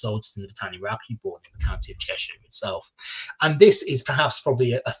half of the soldiers in the battalion were actually born in the county of Cheshire itself. And this is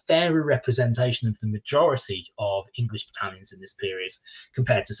probably a fairer representation of the majority of English battalions in this period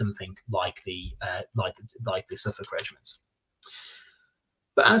compared to something like the Suffolk regiments.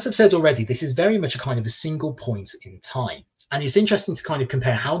 But as I've said already, this is very much a single point in time. And it's interesting to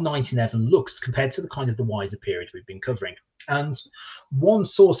compare how 1911 looks compared to the wider period we've been covering. And one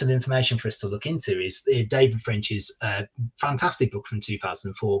source of information for us to look into is David French's fantastic book from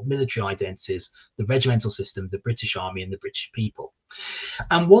 2004, Military Identities, the Regimental System, the British Army and the British People.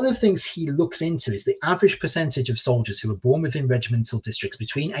 And one of the things he looks into is the average percentage of soldiers who were born within regimental districts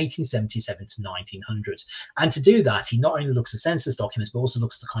between 1877 to 1900. And to do that, he not only looks at census documents, but also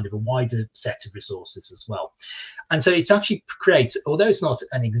looks at a wider set of resources as well. And so it actually creates, although it's not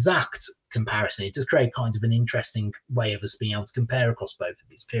an exact comparison, it does create an interesting way of us being able to compare across both of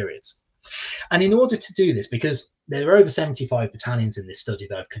these periods. And in order to do this, because there are over 75 battalions in this study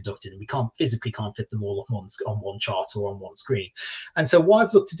that I've conducted, and we physically can't fit them all on one chart or on one screen. And so what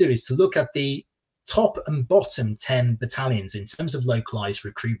I've looked to do is to look at the top and bottom 10 battalions in terms of localized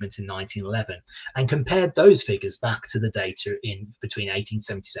recruitment in 1911 and compared those figures back to the data in between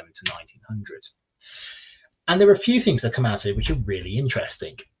 1877 to 1900. And there are a few things that come out of it which are really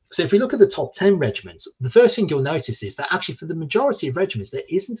interesting. So if we look at the top 10 regiments, the first thing you'll notice is that actually for the majority of regiments, there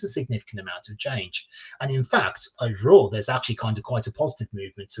isn't a significant amount of change. And in fact, overall, there's actually quite a positive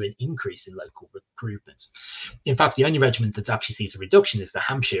movement to an increase in local recruitment. In fact, the only regiment that actually sees a reduction is the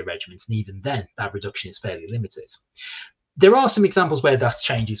Hampshire regiment, and even then, that reduction is fairly limited. There are some examples where that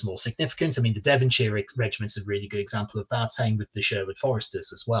change is more significant. I mean, the Devonshire regiment is a really good example of that, same with the Sherwood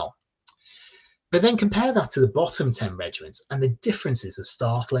Foresters as well. But then compare that to the bottom 10 regiments, and the differences are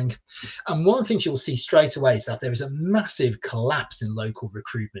startling. And one of the things you'll see straight away is that there is a massive collapse in local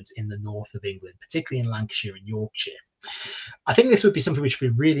recruitment in the north of England, particularly in Lancashire and Yorkshire. I think this would be something which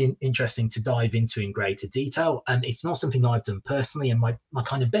would be really interesting to dive into in greater detail. And it's not something I've done personally. And my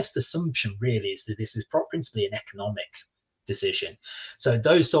kind of best assumption really is that this is principally an economic decision. So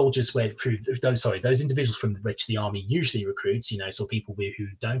those soldiers those individuals from which the army usually recruits, so people who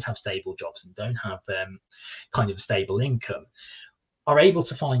don't have stable jobs and don't have kind of stable income, are able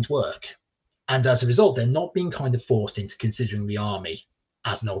to find work. And as a result, they're not being kind of forced into considering the army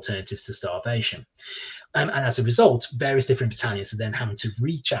as an alternative to starvation. And as a result, various different battalions are then having to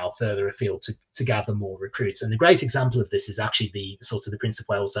reach out further afield to gather more recruits. And a great example of this is actually the Prince of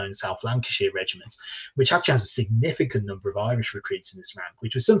Wales Zone South Lancashire regiment, which actually has a significant number of Irish recruits in this rank,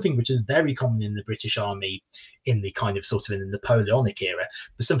 which was something which is very common in the British Army in the kind of in the Napoleonic era,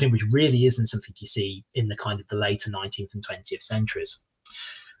 but something which really isn't something you see in the kind of the later 19th and 20th centuries.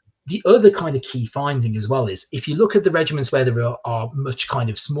 The other kind of key finding as well is if you look at the regiments where there are much kind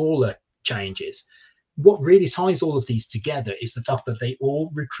of smaller changes, what really ties all of these together is the fact that they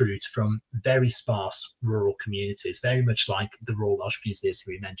all recruit from very sparse rural communities, very much like the Royal Welsh Fusiliers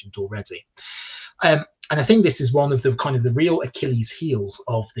who we mentioned already. And I think this is one of the kind of the real Achilles heels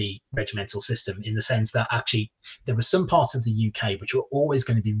of the regimental system, in the sense that actually there were some parts of the UK which were always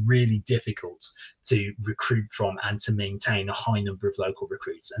going to be really difficult to recruit from and to maintain a high number of local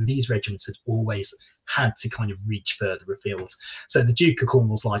recruits. And these regiments had always had to kind of reach further afield. So the Duke of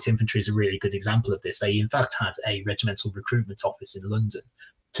Cornwall's Light Infantry is a really good example of this. They in fact had a regimental recruitment office in London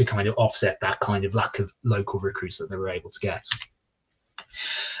to kind of offset that kind of lack of local recruits that they were able to get.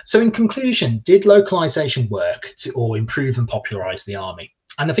 So in conclusion, did localization work or improve and popularize the army?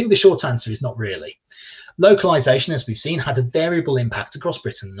 And I think the short answer is not really. Localization, as we've seen, had a variable impact across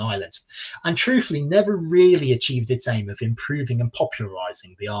Britain and Ireland, and truthfully never really achieved its aim of improving and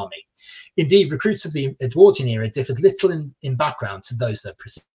popularizing the army. Indeed, recruits of the Edwardian era differed little in background to those that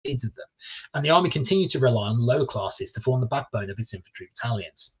preceded them, and the army continued to rely on lower classes to form the backbone of its infantry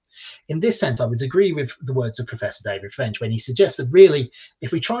battalions. In this sense, I would agree with the words of Professor David French when he suggests that really,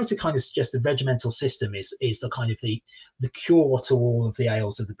 if we try to kind of suggest the regimental system is the kind of the cure to all of the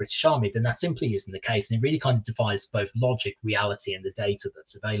ails of the British Army, then that simply isn't the case. And it really kind of defies both logic, reality, and the data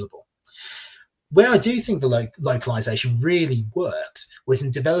that's available. Where I do think the localization really worked was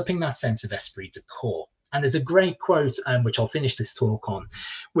in developing that sense of esprit de corps. And there's a great quote, which I'll finish this talk on,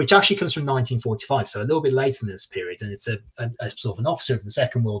 which actually comes from 1945, so a little bit later in this period. And it's a sort of an officer of the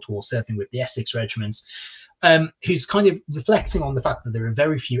Second World War serving with the Essex regiments, who's kind of reflecting on the fact that there are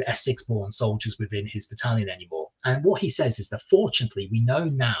very few Essex-born soldiers within his battalion anymore. And what he says is that fortunately, we know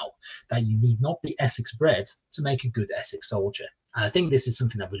now that you need not be Essex-bred to make a good Essex soldier. And I think this is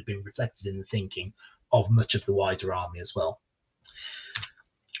something that would have been reflected in the thinking of much of the wider army as well.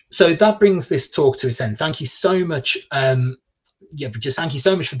 So that brings this talk to its end. Thank you so much. Thank you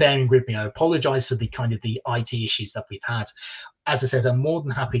so much for bearing with me. I apologize for the kind of the IT issues that we've had. As I said, I'm more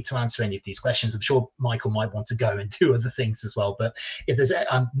than happy to answer any of these questions. I'm sure Michael might want to go and do other things as well, but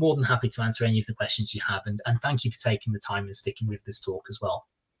I'm more than happy to answer any of the questions you have. And thank you for taking the time and sticking with this talk as well.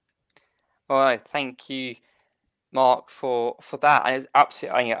 All right, thank you, Mark, for that. I was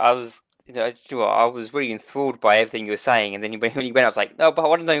absolutely, I was, I was really enthralled by everything you were saying, and then when you went, I was like, no, but I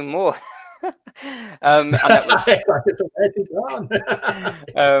want to know more. And that was,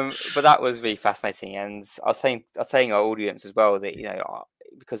 but that was really fascinating. And I was saying our audience as well that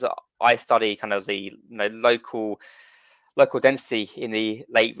because I study kind of the local density in the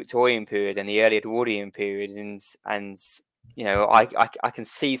late Victorian period and the early Edwardian period, and I can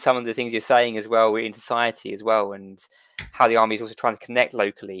see some of the things you're saying as well in society as well, and how the army is also trying to connect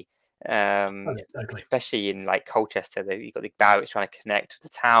locally. Exactly. Especially in like Colchester, you've got the barracks trying to connect with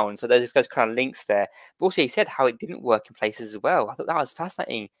the town. So there's those kind of links there. But also, he said how it didn't work in places as well. I thought that was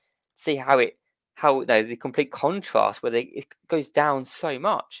fascinating to see how the complete contrast where it goes down so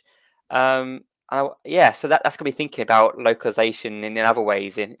much. So that's going to be thinking about localization in other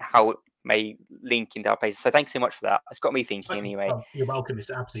ways and how it may link into our places. So thanks so much for that. It's got me thinking anyway. You're welcome.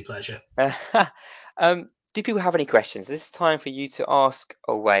 It's an absolute pleasure. Do people have any questions? This is time for you to ask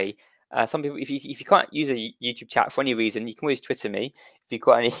away. Some people, if you can't use a YouTube chat for any reason, you can always Twitter me if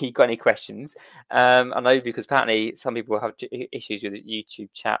you've got any questions. I know because apparently some people have issues with the YouTube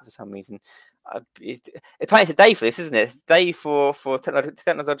chat for some reason. Apparently it's a day for this, isn't it? It's a day for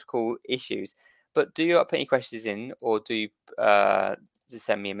technological issues. But do you put any questions in, or do you just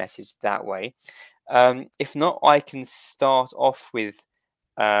send me a message that way? If not, I can start off with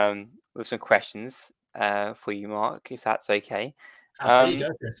some questions for you, Mark, if that's okay. Absolutely,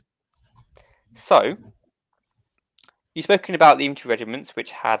 go for it. So, you've spoken about the infantry regiments,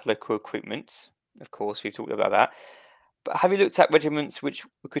 which had local recruitments. Of course, we've talked about that. But have you looked at regiments which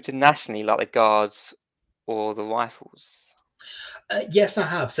recruited nationally, like the Guards or the Rifles? Yes, I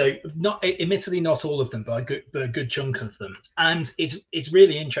have. So, not admittedly not all of them, but a good chunk of them. And it's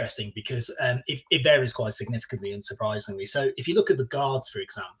really interesting because it varies quite significantly, unsurprisingly. So, if you look at the Guards, for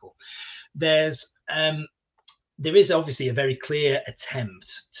example, there's there is obviously a very clear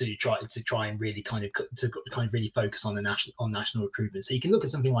attempt to try and really kind of really focus on the national recruitment. So you can look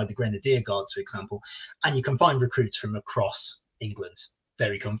at something like the Grenadier Guards, for example, and you can find recruits from across England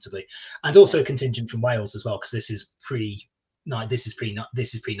very comfortably, and also a contingent from Wales as well, because this is pre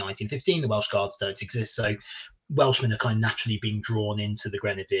 1915. The Welsh Guards don't exist, so Welshmen are kind of naturally being drawn into the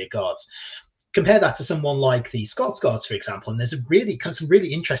Grenadier Guards. Compare that to someone like the Scots Guards, for example, and there's some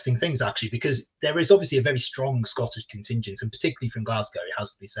really interesting things actually, because there is obviously a very strong Scottish contingent, and particularly from Glasgow, it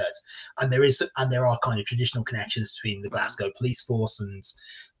has to be said, and there are kind of traditional connections between the Glasgow police force and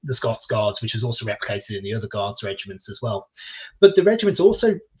the Scots Guards, which was also replicated in the other Guards regiments as well. But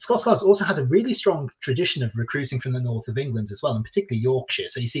Scots Guards also had a really strong tradition of recruiting from the north of England as well, and particularly Yorkshire.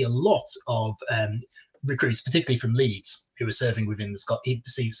 So you see a lot of recruits, particularly from Leeds, who were serving within the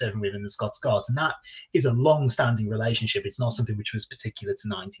Scots Guards, and that is a long-standing relationship. It's not something which was particular to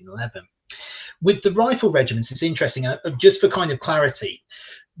 1911. With the rifle regiments, it's interesting. Just for kind of clarity,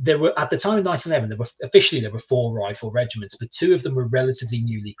 there were at the time of 1911, there were 4 rifle regiments, but 2 of them were relatively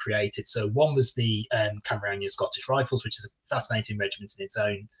newly created. So one was the Cameronian Scottish Rifles, which is a fascinating regiment in its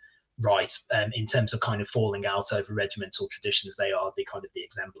own right, in terms of kind of falling out over regimental traditions. They are the kind of the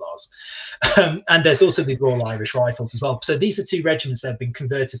exemplars. And there's also the Royal Irish Rifles as well. So these are 2 regiments that have been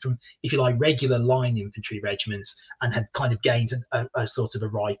converted from, if you like, regular line infantry regiments and had kind of gained a sort of a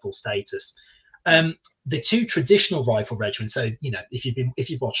rifle status. The 2 traditional rifle regiments, so if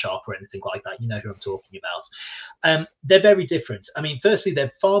you've watched Sharp or anything like that, you know who I'm talking about. They're very different. I mean, firstly,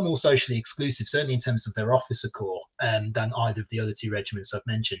 they're far more socially exclusive, certainly in terms of their officer corps, than either of the other 2 regiments I've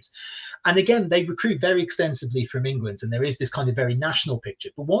mentioned. And again, they recruit very extensively from England, and there is this kind of very national picture.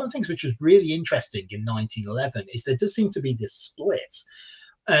 But one of the things which was really interesting in 1911 is there does seem to be this split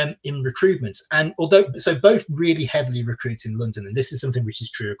in recruitment, and so both really heavily recruit in London, and this is something which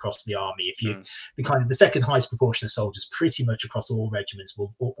is true across the army. If you the second highest proportion of soldiers pretty much across all regiments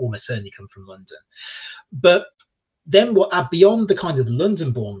will almost certainly come from London. But then beyond the kind of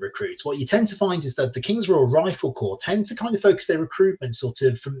London-born recruits, what you tend to find is that the King's Royal Rifle Corps tend to kind of focus their recruitment sort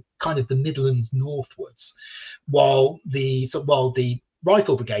of from kind of the Midlands northwards, while the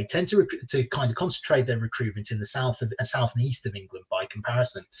Rifle Brigade tend to kind of concentrate their recruitment in the south and east of England by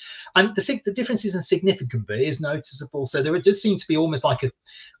comparison. And the difference isn't significant, but it is noticeable. So there does seem to be almost like an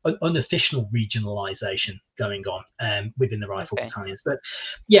unofficial regionalisation going on within the rifle battalions. But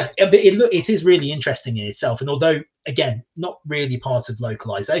yeah, but it is really interesting in itself. And although, again, not really part of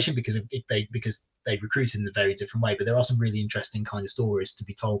localisation because they recruited in a very different way, but there are some really interesting kind of stories to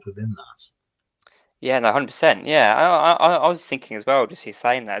be told within that. Yeah, no, 100%. Yeah, I was thinking as well, just he's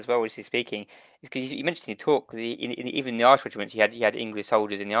saying that as well, as he's speaking, because you mentioned in your talk, even in the Irish regiments, you had English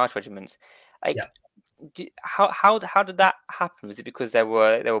soldiers in the Irish regiments. Like, yeah. How did that happen? Was it because they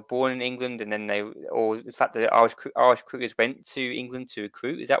were born in England, and then or the fact that Irish recruiters went to England to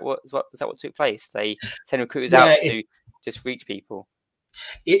recruit? Is that what took place? They send recruiters out to just reach people.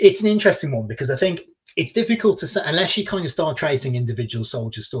 It's an interesting one, because I think it's difficult to say unless you kind of start tracing individual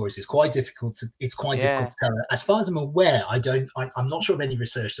soldier stories. It's quite difficult to tell. As far as I'm aware, I'm not sure of any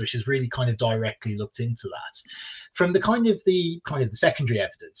research which has really kind of directly looked into that. From the kind of the secondary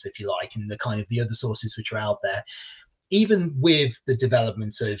evidence, if you like, and the kind of the other sources which are out there, even with the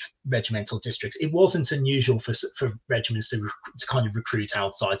development of regimental districts, it wasn't unusual for regiments to kind of recruit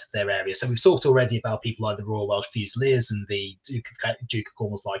outside of their area. So we've talked already about people like the Royal Welsh Fusiliers and the Duke of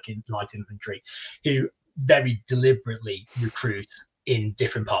Cornwall's light infantry, who very deliberately recruit in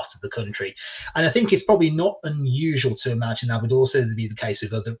different parts of the country. And I think it's probably not unusual to imagine that would also be the case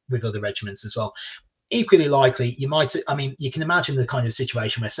with other regiments as well. Equally likely, you can imagine the kind of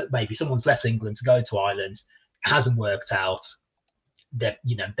situation where maybe someone's left England to go to Ireland, hasn't worked out. They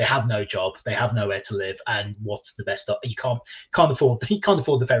have no job, they have nowhere to live, and what's the best? You can't afford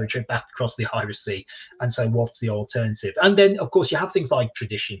the ferry trip back across the Irish Sea, and so what's the alternative? And then of course you have things like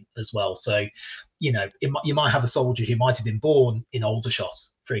tradition as well. So you might have a soldier who might have been born in Aldershot,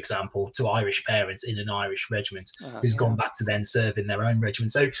 for example, to Irish parents in an Irish regiment, who's gone back to then serve in their own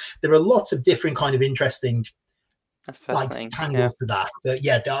regiment. So there are lots of different kind of interesting tangles to that. But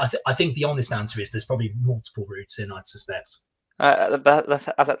yeah, I think the honest answer is there's probably multiple routes in, I'd suspect. That's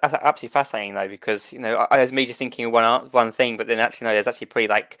absolutely fascinating though, because there's me just thinking of one thing, but then actually no, there's actually pretty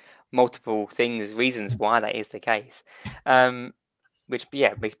like multiple reasons why that is the case. Which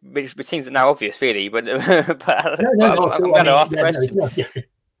yeah, which seems now obvious really, but No, no, but not at I'm all. I glad I mean, asked the yeah, no, it's question.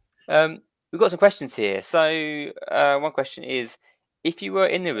 not. Yeah. We've got some questions here. So one question is, if you were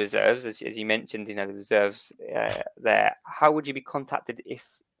in the reserves, as you mentioned, the reserves there, how would you be contacted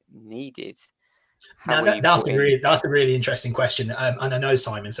if needed? How Now were you that's brought in? a really interesting question, and I know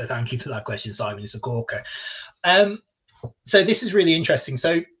Simon, so thank you for that question, Simon. It's a corker. So this is really interesting.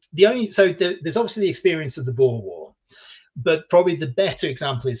 So there's obviously the experience of the Boer War, but probably the better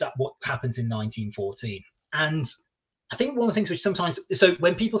example is that what happens in 1914. And I think one of the things which sometimes, so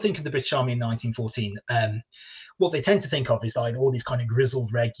when people think of the British Army in 1914, what they tend to think of is like all these kind of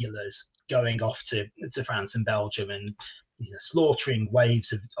grizzled regulars going off to France and Belgium and slaughtering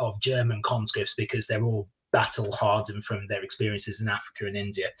waves of German conscripts because they're all battle hardened from their experiences in Africa and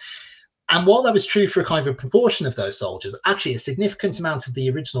India. And while that was true for a kind of a proportion of those soldiers, actually a significant amount of the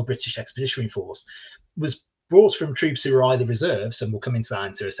original British Expeditionary Force was brought from troops who were either reserves, and we'll come into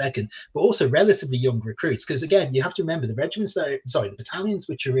that in a second, but also relatively young recruits. Because again, you have to remember the the battalions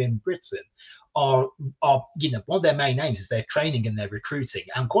which are in Britain are one of their main aims is their training and their recruiting,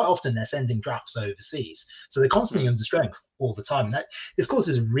 and quite often they're sending drafts overseas, so they're constantly under strength all the time. And this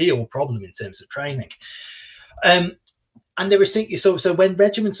causes a real problem in terms of training. And they were thinking, so when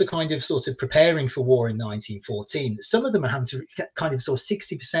regiments are kind of sort of preparing for war in 1914, some of them are having to kind of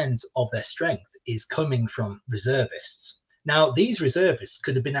 60% of their strength is coming from reservists. Now, these reservists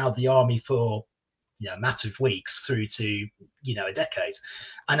could have been out of the army for a matter of weeks through to a decade,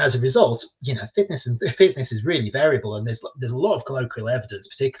 and as a result, fitness is really variable. And there's a lot of colloquial evidence,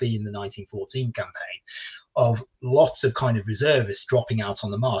 particularly in the 1914 campaign, of lots of kind of reservists dropping out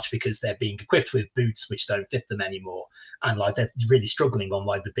on the march because they're being equipped with boots which don't fit them anymore, and like they're really struggling on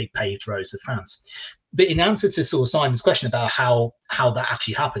like the big paved roads of France. But in answer to sort of Simon's question about how that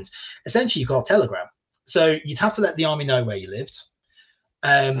actually happens, essentially you've got a telegram. So you'd have to let the army know where you lived.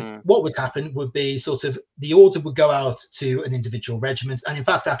 What would happen would be sort of the order would go out to an individual regiment. And in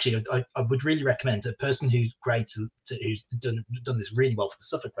fact, actually, I would really recommend a person who's great, who's done this really well for the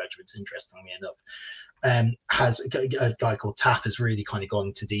Suffolk Regiment, interestingly enough, has a guy called Taff has really kind of gone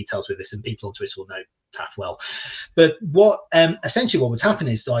into details with this, and people on Twitter will know Taff well. But what essentially what would happen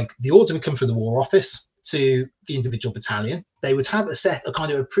is like the order would come from the War Office to the individual battalion. They would have a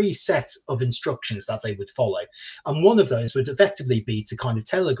kind of a preset of instructions that they would follow, and one of those would effectively be to kind of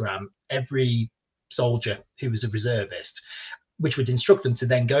telegram every soldier who was a reservist, which would instruct them to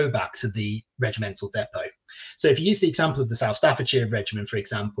then go back to the regimental depot. So if you use the example of the South Staffordshire Regiment, for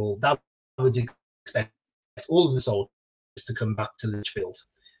example, that would expect all of the soldiers to come back to Lichfield.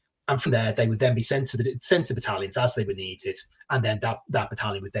 And from there, they would then be sent to battalions as they were needed. And then that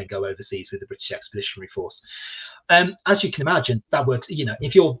battalion would then go overseas with the British Expeditionary Force. As you can imagine, that works.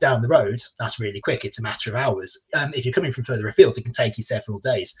 If you're down the road, that's really quick. It's a matter of hours. If you're coming from further afield, it can take you several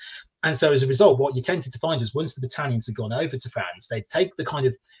days. And so as a result, what you tended to find is once the battalions had gone over to France, they'd take the kind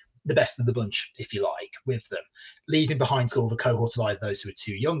of the best of the bunch, if you like, with them, leaving behind sort of a cohort of either those who were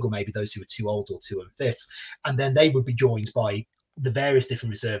too young or maybe those who were too old or too unfit. And then they would be joined by the various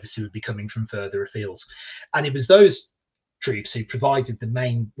different reservists who would be coming from further afield. And it was those troops who provided the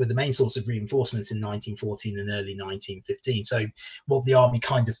main source of reinforcements in 1914 and early 1915. So what the army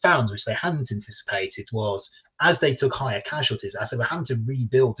kind of found, which they hadn't anticipated, was as they took higher casualties, as they were having to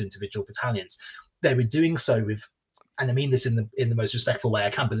rebuild individual battalions, they were doing so with, and I mean this in the most respectful way I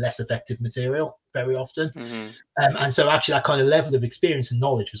can, but less effective material very often. And so actually that kind of level of experience and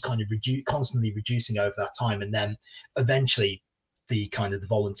knowledge was kind of constantly reducing over that time. And then eventually the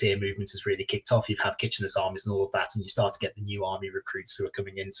volunteer movement has really kicked off. You've had Kitchener's armies and all of that, and you start to get the new army recruits who are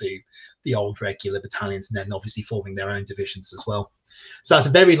coming into the old regular battalions and then obviously forming their own divisions as well. So that's a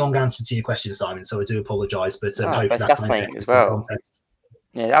very long answer to your question, Simon, so I do apologise, but hopefully that's that fascinating context as well. context.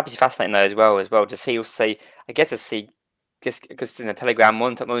 Yeah, absolutely fascinating though as well to see also, I get to see just because in the Telegram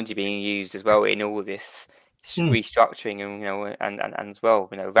one technology being used as well in all this restructuring and and as well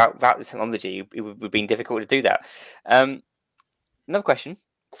without the technology it would have been difficult to do that. Another question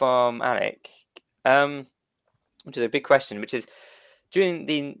from Alec, which is a big question, which is during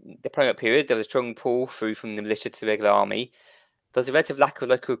the deployment period there was a strong pull through from the militia to the regular army. Does the relative lack of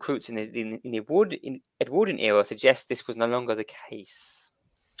local recruits in the Edwardian era suggest this was no longer the case?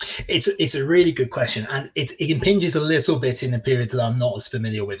 It's a really good question, and it impinges a little bit in a period that I'm not as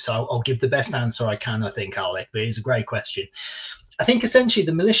familiar with. So I'll give the best answer I can, I think, Alec, but it's a great question. I think essentially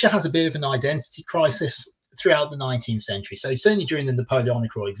the militia has a bit of an identity crisis throughout the 19th century. So certainly during the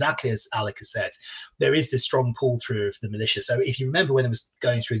Napoleonic War, exactly as Alec has said, there is this strong pull through of the militia. So if you remember when it was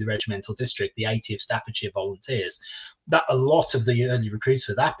going through the regimental district, the 80th Staffordshire Volunteers, that a lot of the early recruits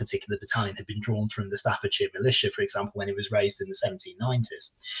for that particular battalion had been drawn from the Staffordshire militia, for example, when it was raised in the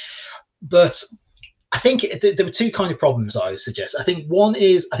 1790s. But I think there were two kind of problems I would suggest. I think one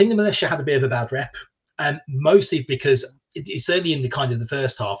is, I think the militia had a bit of a bad rep, mostly because it's certainly in the kind of the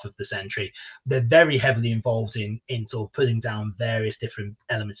first half of the century, they're very heavily involved in sort of putting down various different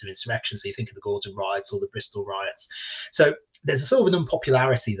elements of insurrection. So you think of the Gordon riots or the Bristol riots. So there's a sort of an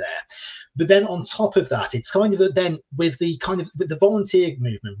unpopularity there. But then on top of that, it's kind of then with the volunteer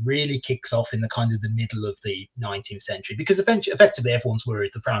movement really kicks off in the kind of the middle of the 19th century, because effectively everyone's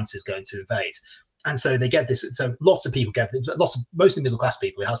worried that France is going to invade. And so they get this. So lots of people get mostly middle class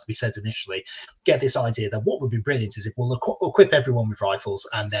people, it has to be said initially, get this idea that what would be brilliant is if we'll equip everyone with rifles,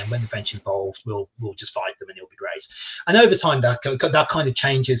 and then when the French involved, we'll just fight them, and it'll be great. And over time, that kind of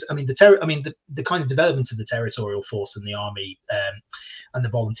changes. I mean, the kind of development of the territorial force and the army and the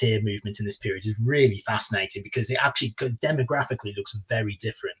volunteer movement in this period is really fascinating, because it actually demographically looks very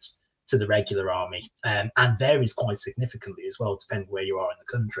different to the regular army, and varies quite significantly as well, depending where you are in the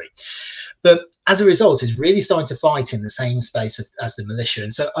country. But as a result, it's really starting to fight in the same space as the militia.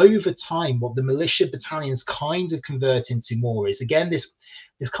 And so over time, what the militia battalions kind of convert into more is, again, this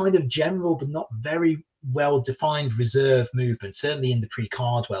kind of general but not very well defined reserve movement, certainly in the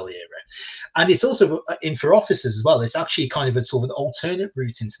pre-Cardwell era. And it's also in for officers as well. It's actually kind of a sort of an alternate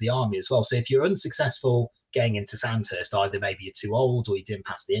route into the army as well. So if you're unsuccessful getting into Sandhurst, either maybe you're too old or you didn't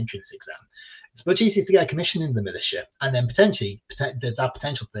pass the entrance exam, it's much easier to get a commission in the militia, and then potentially that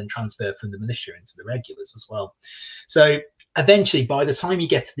potential to then transfer from the militia into the regulars as well. So eventually, by the time you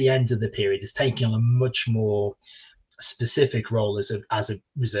get to the end of the period, it's taking on a much more specific role as a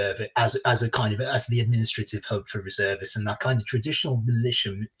reserve, as the administrative hub for reservists, and that kind of traditional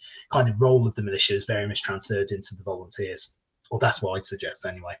militia kind of role of the militia is very much transferred into the volunteers. Well, that's what I'd suggest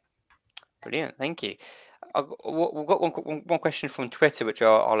anyway. Brilliant, thank you. We've got one question from Twitter, which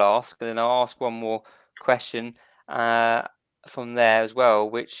I'll ask, and then I'll ask one more question from there as well,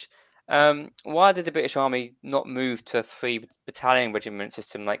 which why did the British Army not move to a 3-battalion regiment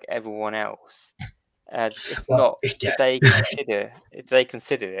system like everyone else? If not, did they consider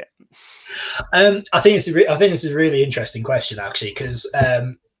it? I think it's a really interesting question, actually, because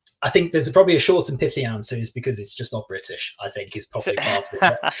I think there's probably a short and pithy answer is because it's just not British. I think is probably part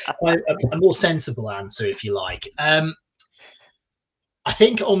of it. A more sensible answer, if you like. I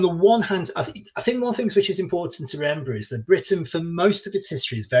think on the one hand, I think one of the things which is important to remember is that Britain, for most of its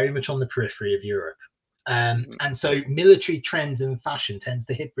history, is very much on the periphery of Europe. And so military trends and fashion tends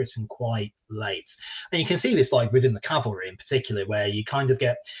to hit Britain quite late. And you can see this like within the cavalry in particular, where you kind of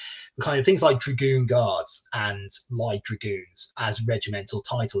get kind of things like dragoon guards and light dragoons as regimental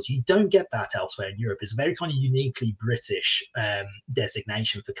titles. You don't get that elsewhere in Europe. It's a very kind of uniquely British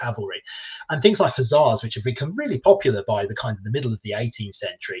designation for cavalry. And things like hussars, which have become really popular by the kind of the middle of the 18th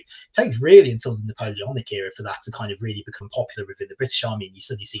century, it takes really until the Napoleonic era for that to kind of really become popular within the British Army. And you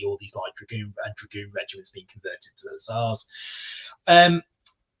suddenly see all these light dragoon and dragoon regiments being converted to hussars.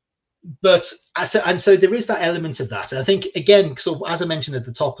 So there is that element of that. And I think, again, so as I mentioned at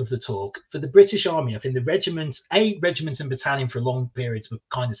the top of the talk, for the British Army, I think the regiments and battalion for long periods were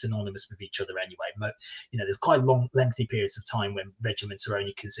kind of synonymous with each other anyway. You know, there's quite lengthy periods of time when regiments are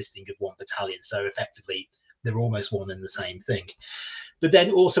only consisting of one battalion. So effectively, they're almost one and the same thing. But then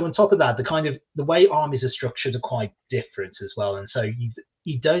also on top of that, the way armies are structured are quite different as well. And so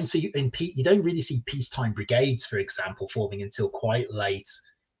you don't really see peacetime brigades, for example, forming until quite late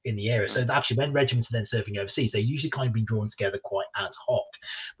in the era. So actually, when regiments are then serving overseas, they're usually kind of been drawn together quite ad hoc.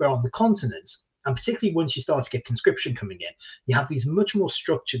 Where on the continent, and particularly once you start to get conscription coming in, you have these much more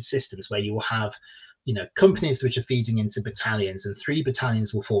structured systems where you will have, you know, companies which are feeding into battalions, and 3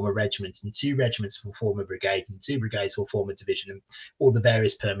 battalions will form a regiment, and 2 regiments will form a brigade, and 2 brigades will form a division, and all the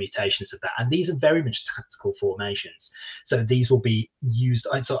various permutations of that. And these are very much tactical formations. So these will be used,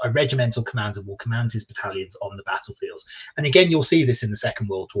 so a regimental commander will command his battalions on the battlefields. And again, you'll see this in the Second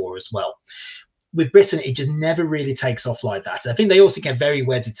World War as well. With Britain, it just never really takes off like that. I think they also get very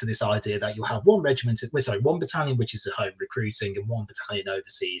wedded to this idea that you'll have one battalion which is at home recruiting, and 1 battalion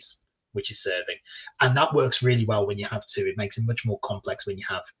overseas which is serving. And that works really well when you have 2. It makes it much more complex when you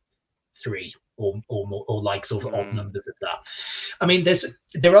have 3 or more, or like sort of odd numbers of that. I mean,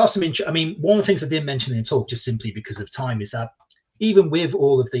 there are some one of the things I didn't mention in the talk, just simply because of time, is that even with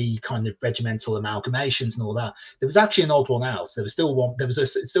all of the kind of regimental amalgamations and all that, there was actually an odd one out. There was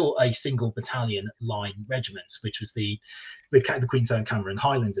still a single battalion line regiment, which was the Queen's Own Cameron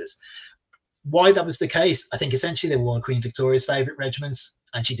Highlanders. Why that was the case, I think essentially they were one of Queen Victoria's favourite regiments,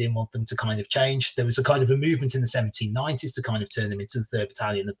 and she didn't want them to kind of change. There was a kind of a movement in the 1790s to kind of turn them into the 3rd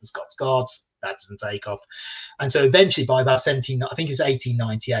Battalion of the Scots Guards. That doesn't take off. And so eventually by about I think it was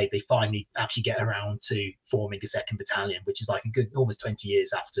 1898, they finally actually get around to forming a 2nd Battalion, which is like a good almost 20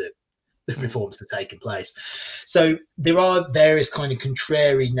 years after the reforms had taken place. So there are various kind of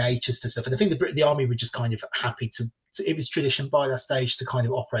contrary natures to stuff. And I think the army were just kind of happy to it was tradition by that stage to kind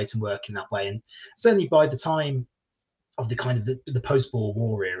of operate and work in that way. And certainly by the time of the kind of the post-Boer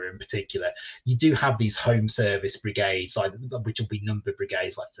War era in particular, you do have these home service brigades, like which will be numbered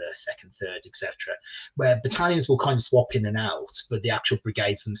brigades like 1st, 2nd, 3rd, etc., where battalions will kind of swap in and out, but the actual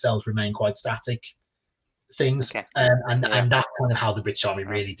brigades themselves remain quite static things. Okay. And that's kind of how the British Army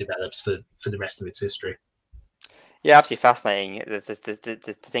really develops for the rest of its history. Yeah, absolutely fascinating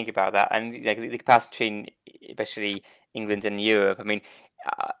to think about that, and the comparison between especially England and Europe. I mean,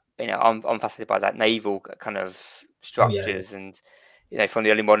 I'm fascinated by that naval kind of structures, and from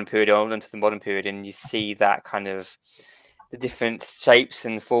the early modern period on into the modern period, and you see that kind of the different shapes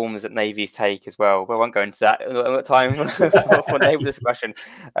and forms that navies take as well. But I won't go into that at time for naval discussion.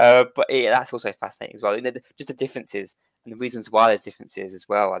 But that's also fascinating as well. Just the differences and the reasons why there's differences as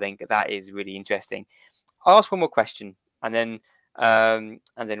well. I think that is really interesting. I'll ask one more question, and then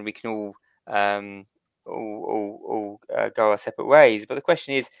we can all go our separate ways. But the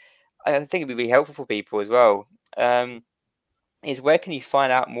question is, I think it'd be really helpful for people as well. Is where can you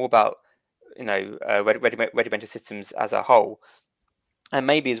find out more about regimental systems as a whole, and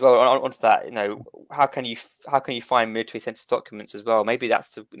maybe as well onto that, how can you find military census documents as well? Maybe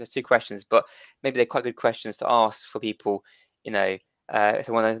there's 2 questions, but maybe they're quite good questions to ask for people. If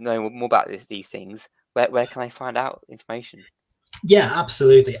they want to know more about these things. Where can I find out information? Yeah,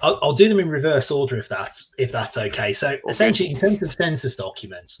 absolutely. I'll do them in reverse order if that's okay. So essentially, in terms of census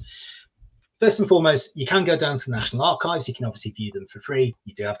documents, first and foremost, you can go down to the National Archives. You can obviously view them for free.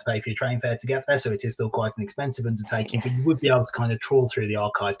 You do have to pay for your train fare to get there, so it is still quite an expensive undertaking, but you would be able to kind of trawl through the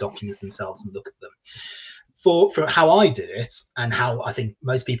archive documents themselves and look at them. For how I did it, and how I think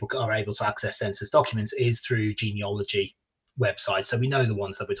most people are able to access census documents, is through genealogy websites. So we know the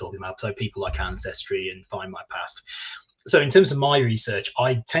ones that we're talking about, so people like Ancestry and Find My Past. So in terms of my research,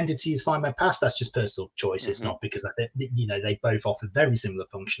 I tended to use Find My Past. That's just personal choice. It's not because they both offer very similar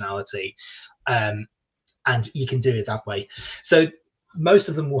functionality, and you can do it that way. So most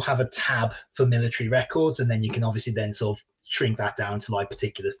of them will have a tab for military records, and then you can obviously then sort of shrink that down to like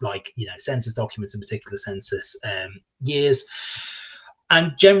particular, census documents and particular census years.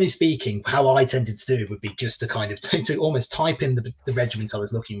 And generally speaking, how I tended to do it would be just to kind of to almost type in the regiment I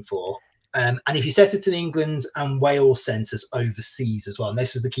was looking for. And if you set it to the England and Wales census overseas as well, and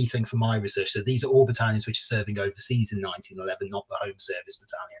this was the key thing for my research, so these are all battalions which are serving overseas in 1911, not the home service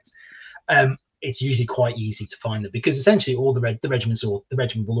battalions. It's usually quite easy to find them because essentially all the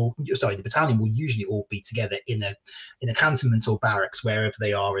battalion will usually all be together in a cantonment or barracks wherever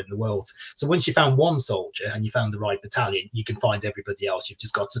they are in the world. So once you found one soldier and you found the right battalion, you can find everybody else. You've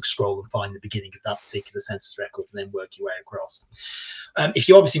just got to scroll and find the beginning of that particular census record and then work your way across. If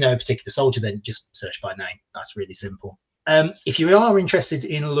you obviously know a particular soldier, then just search by name. That's really simple. If you are interested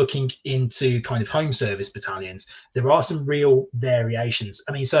in looking into kind of home service battalions, there are some real variations.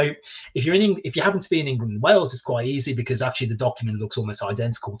 I mean, so if you happen to be in England and Wales, it's quite easy because actually the document looks almost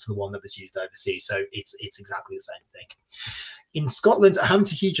identical to the one that was used overseas. So it's exactly the same thing. In Scotland, I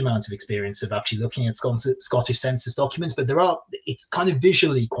haven't a huge amount of experience of actually looking at Scottish census documents, but it's kind of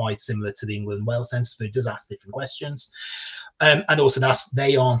visually quite similar to the England and Wales census, but it does ask different questions. And also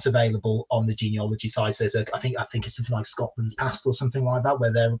they aren't available on the genealogy sites. There's I think it's something like Scotland's Past or something like that,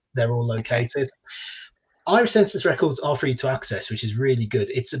 where they're all located. Irish census records are free to access, which is really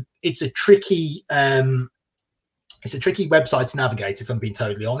good. It's a tricky website to navigate, if I'm being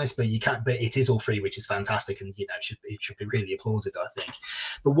totally honest, but it is all free, which is fantastic, and it should be really applauded, I think.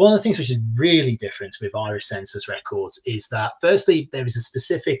 But one of the things which is really different with Irish census records is that firstly there is a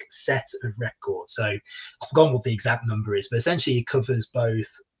specific set of records. So I've forgotten what the exact number is, but essentially it covers both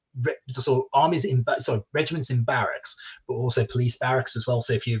regiments in barracks, but also police barracks as well.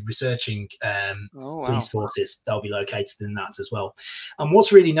 So if you're researching police forces, they'll be located in that as well. And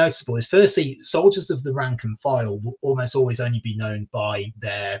what's really noticeable is firstly, soldiers of the rank and file will almost always only be known by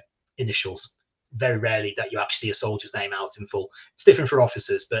their initials. Very rarely that you actually see a soldier's name out in full. It's different for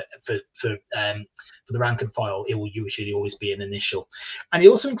officers, but for the rank and file, it will usually always be an initial. And it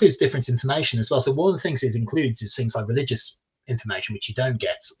also includes different information as well. So one of the things it includes is things like religious information, which you don't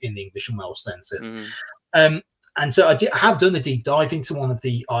get in the English and Welsh census. And so I have done a deep dive into one of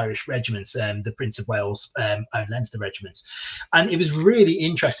the Irish regiments, the Prince of Wales own Leinster regiments, and it was really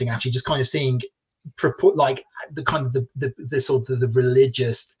interesting actually, just kind of seeing like the kind of the sort of the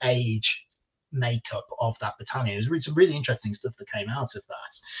religious age makeup of that battalion. It was some really interesting stuff that came out of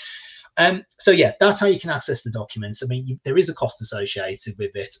that. So yeah, that's how you can access the documents. I mean, there is a cost associated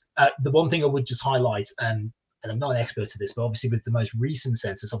with it. The one thing I would just highlight, and I'm not an expert at this, but obviously with the most recent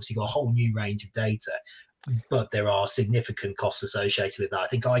census, obviously got a whole new range of data, but there are significant costs associated with that. I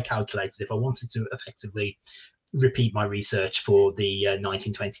think I calculated if I wanted to effectively repeat my research for the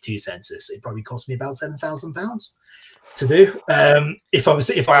 1922 census, it probably cost me about £7,000 to do. If I was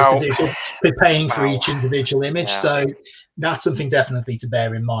to do paying for each individual image. Yeah. So that's something definitely to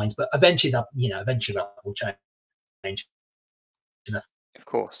bear in mind. But eventually that will change. Of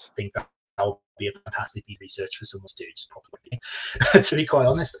course. I think that will be a fantastic piece of research for someone to do, just probably, to be quite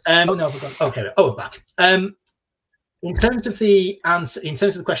honest. We're back. In terms of the answer, in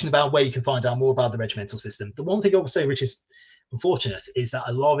terms of the question about where you can find out more about the regimental system, the one thing I will say, which is unfortunate, is that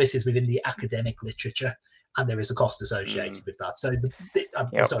a lot of it is within the academic literature, and there is a cost associated with that. So,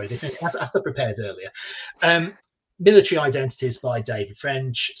 sorry, as I prepared earlier, Military Identities by David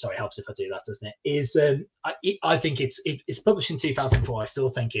French. Sorry, helps if I do that, doesn't it? Is I think it's published in 2004. I still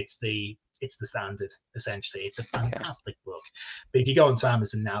think it's the standard, essentially. It's a fantastic book, but if you go onto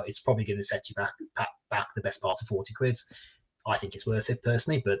Amazon now, it's probably going to set you back the best part of 40 quid. I think it's worth it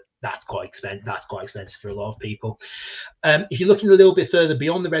personally, but that's quite expensive for a lot of people. If you're looking a little bit further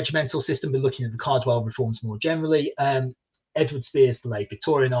beyond the regimental system, but looking at the Cardwell reforms more generally, Edward Spear's The Late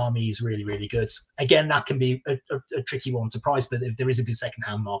Victorian Army is really, really good. Again, that can be a tricky one to price, but there is a good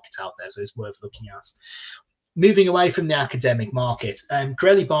second-hand market out there, so it's worth looking at. Moving away from the academic market,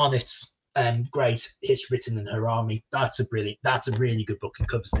 Corelli Barnett's great History Written in Her Army. That's a really good book and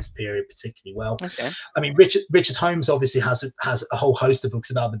covers this period particularly well. Okay. I mean, Richard Holmes obviously has a whole host of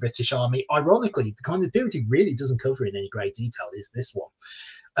books about the British Army. Ironically, the kind of period he really doesn't cover in any great detail is this one.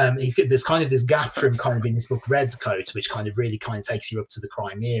 There's kind of this gap from kind of in this book Red Coat, which kind of really kind of takes you up to the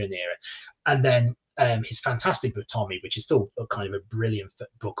Crimean era, and then his fantastic book Tommy, which is still kind of a brilliant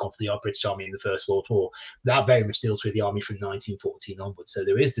book of the British Army in the First World War. That very much deals with the army from 1914 onwards. So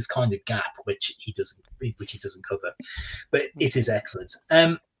there is this kind of gap which he doesn't cover, but it is excellent.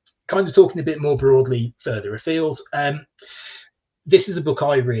 Kind of talking a bit more broadly further afield. This is a book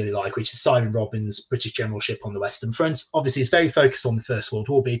I really like, which is Simon Robbins' British Generalship on the Western Front. Obviously, it's very focused on the First World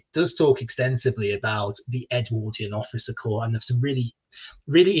War, but it does talk extensively about the Edwardian Officer Corps, and there's some really,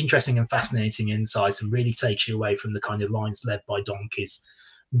 really interesting and fascinating insights, and really takes you away from the kind of lines led by donkeys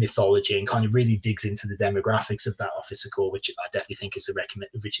mythology, and kind of really digs into the demographics of that officer corps, which I definitely think is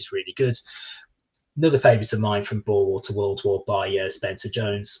which is really good. Another favourite of mine, From Boer War to World War by Spencer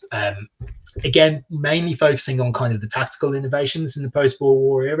Jones. Again, mainly focusing on kind of the tactical innovations in the post-Boer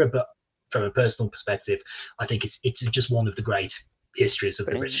War era, but from a personal perspective, I think it's just one of the great histories of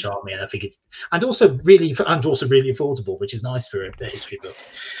the British Army, and I think it's also really affordable, which is nice for a history book.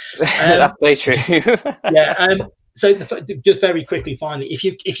 That's very true. Yeah. So just very quickly, finally, if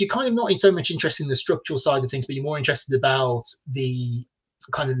you're kind of not so much interested in the structural side of things, but you're more interested about the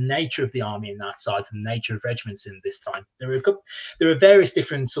kind of nature of the army in that side, and the nature of regiments in this time, there are various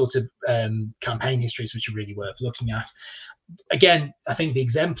different sorts of campaign histories which are really worth looking at. Again, I think the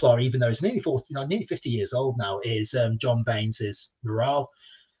exemplar, even though it's nearly 50 years old now, is John Baines's Morale.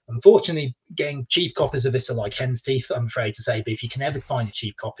 Unfortunately, getting cheap copies of it are like hen's teeth, I'm afraid to say, but if you can ever find a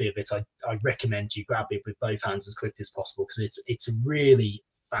cheap copy of it, I recommend you grab it with both hands as quickly as possible, because it's a really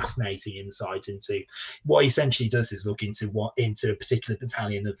fascinating insight into what he essentially does is look into a particular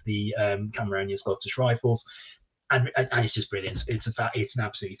battalion of the Cameronian Scottish Rifles, and it's just brilliant. It's an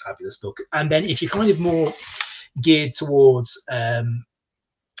absolutely fabulous book. And then if you're kind of more geared towards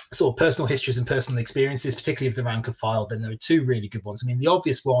sort of personal histories and personal experiences, particularly of the rank and file, then there are two really good ones. I mean, the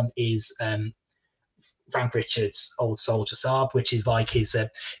obvious one is Frank Richards' Old Soldier Saab, which is like his the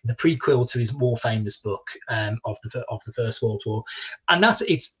prequel to his more famous book of the First World War, and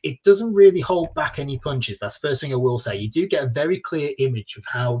it doesn't really hold back any punches. That's the first thing I will say. You do get a very clear image of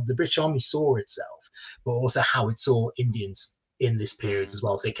how the British Army saw itself, but also how it saw Indians in this period as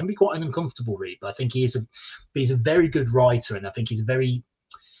well. So it can be quite an uncomfortable read, but I think he's a very good writer, and I think he's very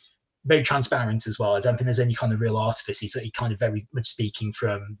transparent as well. I don't think there's any kind of real artifice. He's kind of very much speaking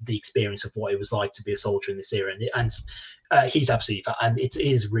from the experience of what it was like to be a soldier in this era, and he's absolutely and it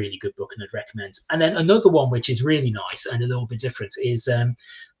is a really good book, and I'd recommend. And then another one which is really nice and a little bit different is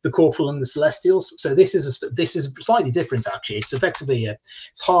The Corporal and the Celestials. So this is slightly different actually. It's effectively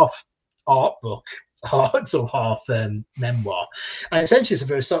it's half art book sort of half memoir. And essentially,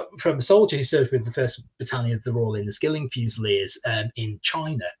 it's from a soldier who served with the 1st Battalion of the Royal Inniskilling Fusiliers in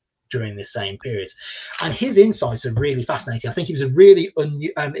China during this same period. And his insights are really fascinating. I think he was a really,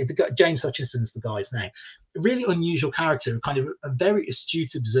 James Hutchinson's the guy's name, a really unusual character, kind of a very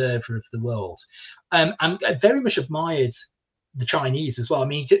astute observer of the world. And very much admired the Chinese as well. I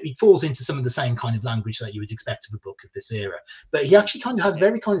mean, he falls into some of the same kind of language that you would expect of a book of this era, but he actually kind of has a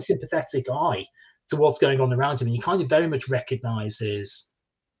very kind of sympathetic eye to what's going on around him. And he kind of very much recognizes,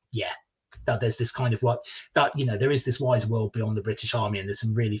 that there's this kind of there is this wide world beyond the British Army, and there's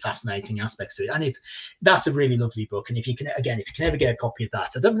some really fascinating aspects to it. And that's a really lovely book. And if you can ever get a copy of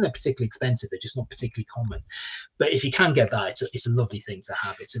that, I don't think they're particularly expensive. They're just not particularly common. But if you can get that, it's a lovely thing to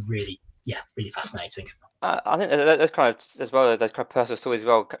have. It's a really fascinating. I think those kind of, as well, those kind of personal stories as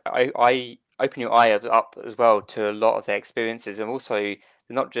well, I open your eye up as well to a lot of their experiences, and also they're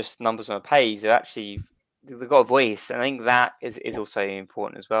not just numbers on a page, they've got a voice, and I think that is also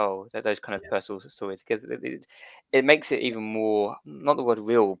important as well, those kind of personal stories, because it makes it even more, not the word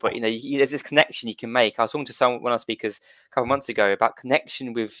real, but there's this connection you can make. I was talking to one of our speakers a couple of months ago about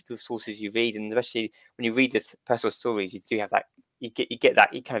connection with the sources you read, and especially when you read the personal stories, you do have that, you get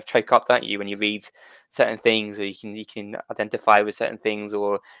that, you kind of choke up, don't you, when you read certain things, or you can identify with certain things,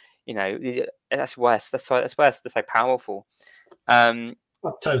 or that's why it's so powerful.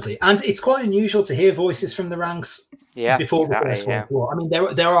 Oh, totally, and it's quite unusual to hear voices from the ranks before the First World War. I mean,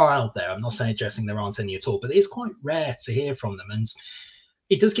 there are out there. I'm not suggesting there aren't any at all, but it's quite rare to hear from them, and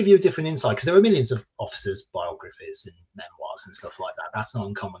it does give you a different insight, because there are millions of officers' biographies and memoirs and stuff like that. That's not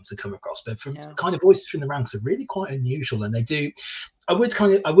uncommon to come across, but from kind of voices from the ranks are really quite unusual, and they do. I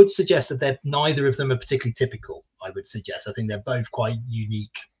would suggest that neither of them are particularly typical. I would suggest. I think they're both quite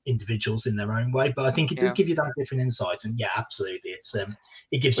unique individuals in their own way, but I think it does give you that different insight. And absolutely,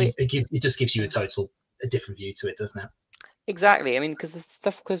 it just gives you a different view to it, doesn't it? Exactly. I mean, because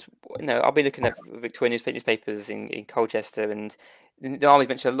I'll be looking at Victorian newspapers in Colchester, and the army's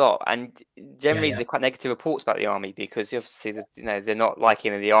mentioned a lot, and generally they're quite negative reports about the army, because obviously they're not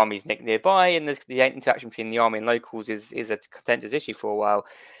liking the army's nearby, and the interaction between the army and locals is a contentious issue for a while.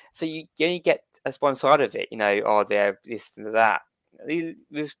 So you only get one side of it, they're this and that.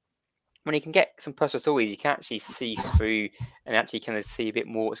 When you can get some personal stories, you can actually see through and actually kind of see a bit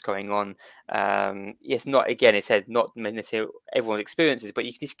more what's going on. It's not, again, it said not necessarily everyone's experiences, but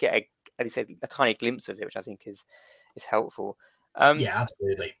you can just get a tiny glimpse of it, which I think is helpful.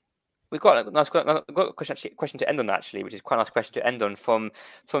 Absolutely. We've got a question to end on, actually, which is quite a nice question to end on from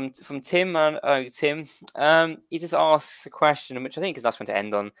Tim. And Tim, he just asks a question, which I think is a nice one to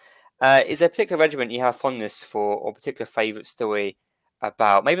end on. Is there a particular regiment you have fondness for, or a particular favourite story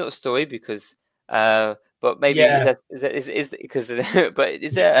about? Maybe not a story, because but maybe is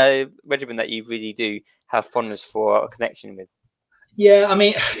there a regiment that you really do have fondness for, or a connection with? I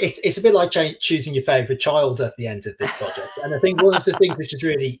mean, it's a bit like choosing your favourite child at the end of this project. And I think one of the things which is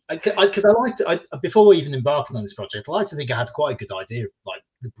really, because before even embarking on this project, I like to think I had quite a good idea of like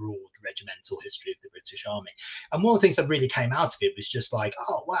the broad regimental history of the British Army. And one of the things that really came out of it was just like,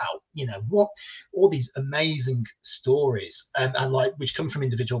 oh wow, what all these amazing stories and like which come from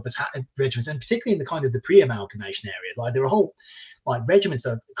individual regiments, and particularly in the kind of the pre-amalgamation area. Like there are whole like regiments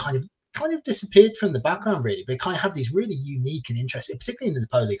that kind of disappeared from the background, really, but kind of have these really unique and interesting, particularly in the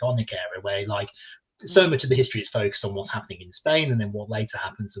Napoleonic era, where like so much of the history is focused on what's happening in Spain and then what later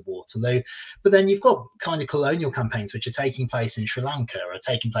happens at Waterloo. But then you've got kind of colonial campaigns which are taking place in Sri Lanka, or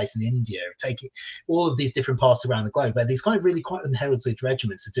taking place in India, or taking all of these different parts around the globe, where these kind of really quite unheralded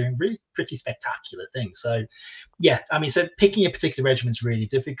regiments are doing really pretty spectacular things. So I mean, so picking a particular regiment is really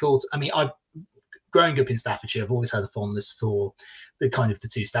difficult. I mean, growing up in Staffordshire, I've always had a fondness for the kind of the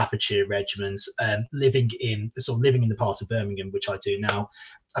two Staffordshire regiments. Living in the part of Birmingham, which I do now,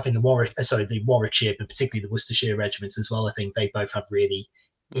 I think the Warwickshire, but particularly the Worcestershire regiments as well. I think they both have really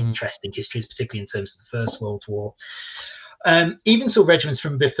interesting histories, particularly in terms of the First World War. Even some regiments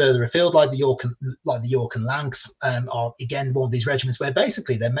from a bit further afield, like the York and Lancs, are again one of these regiments where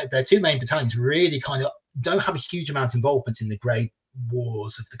basically their two main battalions really kind of don't have a huge amount of involvement in the great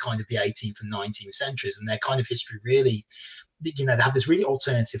wars of the kind of the 18th and 19th centuries, and their kind of history really, they have this really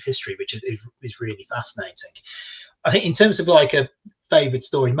alternative history, which is really fascinating. I think in terms of like a favorite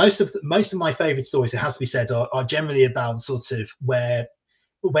story, most of my favorite stories, it has to be said, are generally about sort of where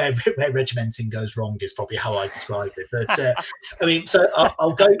regimenting goes wrong, is probably how I describe it. But I mean, so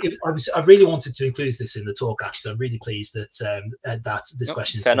I'll go. I really wanted to include this in the talk, actually. So I'm really pleased that this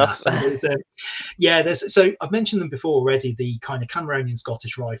question is asked. So I've mentioned them before already, the kind of Cameronian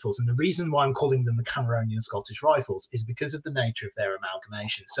Scottish Rifles, and the reason why I'm calling them the Cameronian Scottish Rifles is because of the nature of their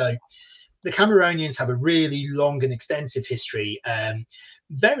amalgamation. So the Cameronians have a really long and extensive history,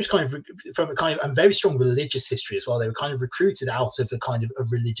 very much kind of from a kind of and very strong religious history as well. They were kind of recruited out of a kind of a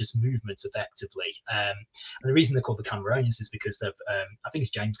religious movement, effectively. And the reason they're called the Cameronians is because they've, I think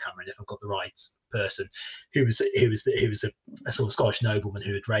it's James Cameron, if I've got the right person, who was a sort of Scottish nobleman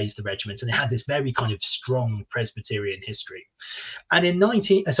who had raised the regiment, and they had this very kind of strong Presbyterian history. And in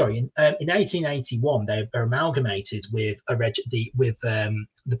 1881, they were amalgamated with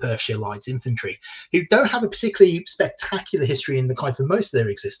the Perthshire Light Infantry, who don't have a particularly spectacular history in the kind of most of their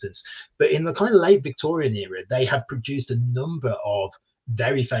existence, but in the kind of late Victorian era, they had produced a number of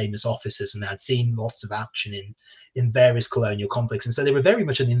very famous officers and had seen lots of action in various colonial conflicts, and so they were very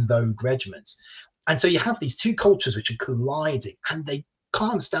much an in vogue regiment. And so you have these two cultures which are colliding, and they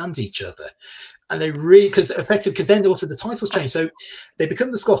can't stand each other. And they really, because then also the titles change. So they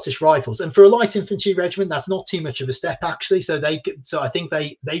become the Scottish Rifles, and for a light infantry regiment, that's not too much of a step, actually. So I think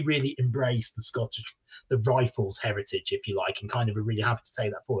they really embrace the Rifles heritage, if you like, and kind of are really happy to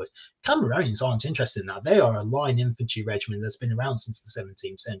take that forward. Cameronians aren't interested in that. They are a line infantry regiment that's been around since the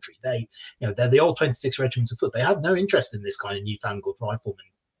 17th century. They're the old 26 regiments of foot. They have no interest in this kind of newfangled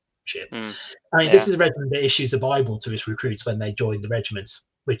riflemanship. This is a regiment that issues a Bible to its recruits when they join the regiment,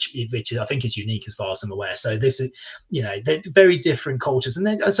 which I think is unique as far as I'm aware. So this is, they're very different cultures.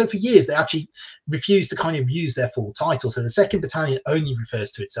 And so for years, they actually refused to kind of use their full title. So the 2nd Battalion only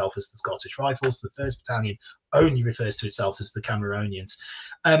refers to itself as the Scottish Rifles. The 1st Battalion only refers to itself as the Cameronians.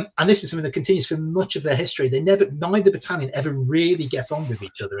 And this is something that continues for much of their history. Neither battalion ever really gets on with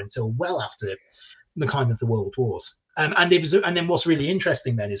each other until well after the kind of the World Wars. And then what's really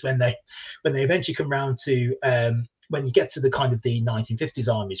interesting then is when they eventually come round to when you get to the kind of the 1950s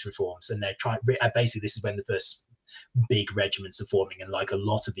armies reforms, and they're trying, basically this is when the first big regiments are forming, and like a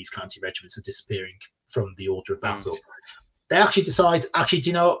lot of these county regiments are disappearing from the order of battle. They actually decide, do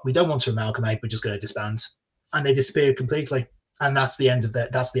you know what? We don't want to amalgamate, we're just going to disband, and they disappear completely. And that's the end of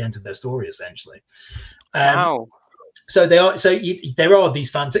their story, essentially. Wow. So there are these there are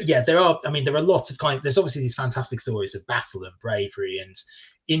lots of there's obviously these fantastic stories of battle and bravery and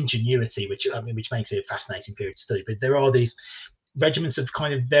ingenuity, which makes it a fascinating period to study. But there are these regiments of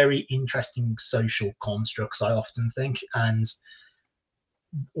kind of very interesting social constructs, I often think, and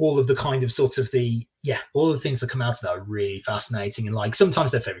all of the kind of all of the things that come out of that are really fascinating. And like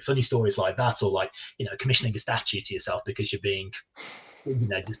sometimes they're very funny stories like that, or like commissioning a statue to yourself because you're being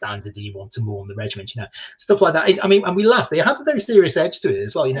disbanded and you want to mourn the regiment, stuff like that. And we laugh. They have a very serious edge to it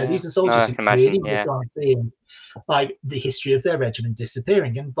as well. These are soldiers who really try and see like the history of their regiment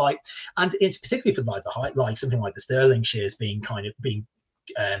disappearing, and it's particularly for something like the Stirlingshires being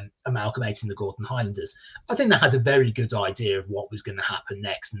amalgamating the Gordon Highlanders. I think they had a very good idea of what was going to happen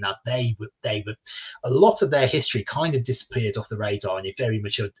next, and that they were a lot of their history kind of disappeared off the radar, and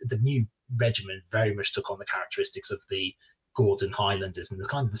the new regiment very much took on the characteristics of the Gordon Highlanders, and the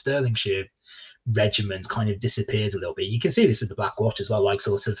Stirlingshire regiment kind of disappeared a little bit. You can see this with the Black Watch as well. Like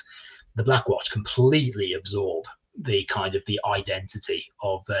sort of the Black Watch completely absorb the kind of the identity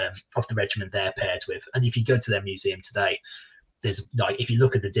of the regiment they're paired with. And if you go to their museum today, there's if you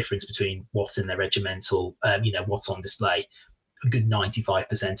look at the difference between what's in their regimental, what's on display, a good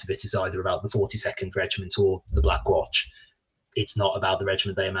 95% of it is either about the 42nd Regiment or the Black Watch. It's not about the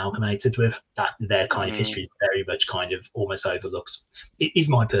regiment they amalgamated with. That their kind of history very much kind of almost overlooks. It is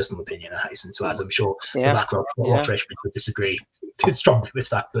my personal opinion, I hasten to add. I'm sure the Black Watch regiment would disagree strongly with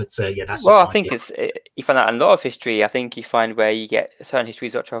that, but that's I think you find that in a lot of history. I think you find where you get certain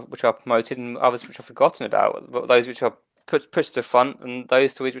histories which are promoted and others which are forgotten about. Those which are pushed to the front, and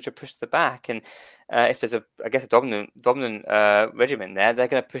those stories which are pushed to the back. And if there's a dominant regiment there, they're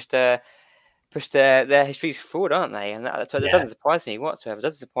going to push their histories forward, aren't they? And that doesn't surprise me whatsoever. It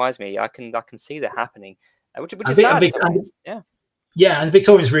doesn't surprise me. I can see that happening, which is sad. And the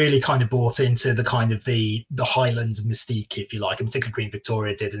Victorians really kind of bought into the kind of the Highland mystique, if you like, and particularly Queen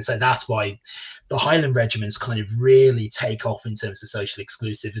Victoria did. And so that's why the Highland regiments kind of really take off in terms of social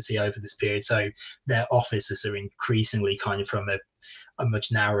exclusivity over this period. So their officers are increasingly kind of from a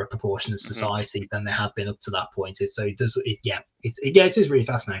much narrower proportion of society than they have been up to that point. It is really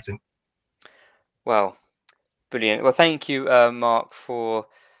fascinating. Well, brilliant. Well, thank you, Mark, for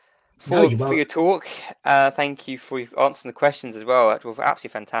your talk. Thank you for answering the questions as well. It was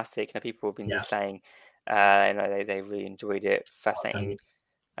absolutely fantastic. People have been just saying, they really enjoyed it. Fascinating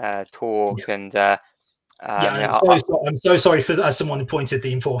talk, and I'm so sorry for as someone who pointed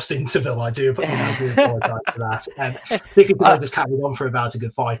the enforced interval. I do apologise for that. Particularly because I just carried on for about a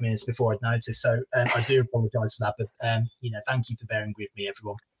good 5 minutes before I'd noticed. So I do apologise for that. But thank you for bearing with me,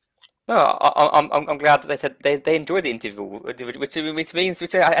 everyone. No, I'm glad that they said they enjoyed the interview, which means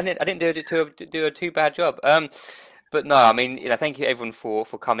I didn't do a too bad job. But no, I mean, thank you everyone for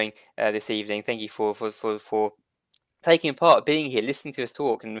coming this evening. Thank you for taking part, being here, listening to us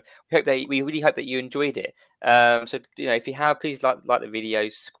talk, and we really hope that you enjoyed it. So if you have, please like the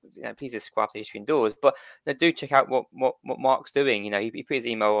videos. Please subscribe to History Indoors. But do check out what Mark's doing. He put his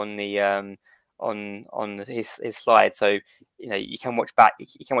email on the on his slide, so you can watch back.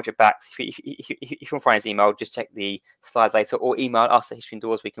 You can watch it back. If you want to find his email, just check the slides later, or email us at History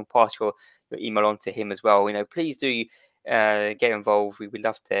Indoors. We can pass your email on to him as well. Please do get involved. We would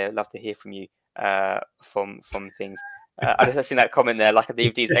love to hear from you from things. I just seen that comment there, like a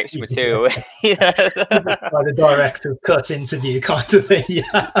DVD's extra material. By the director's cut interview kind of thing.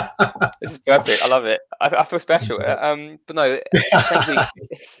 Yeah. This is perfect. I love it. I feel special. But no, thank you.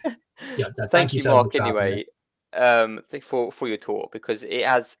 Yeah, Thank you you, so Mark. much, Anyway, for your talk, because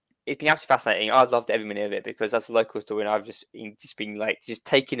it's been absolutely fascinating. I loved every minute of it, because that's a local story, and I've just been like just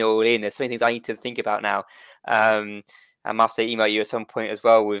taking it all in. There's so many things I need to think about now. I'm have to email you at some point as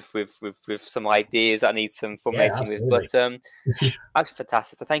well with some ideas that I need some formulating with. But that's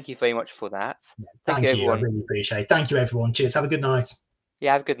fantastic. So thank you very much for that. Thank you, everyone. I really appreciate it. Thank you, everyone. Cheers. Have a good night.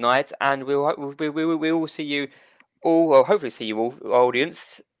 Yeah, have a good night, and we'll see you all, or hopefully see you all,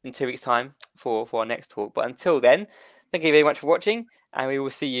 audience, in 2 weeks' time for our next talk. But until then, thank you very much for watching, and we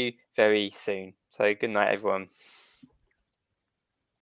will see you very soon. So good night, everyone.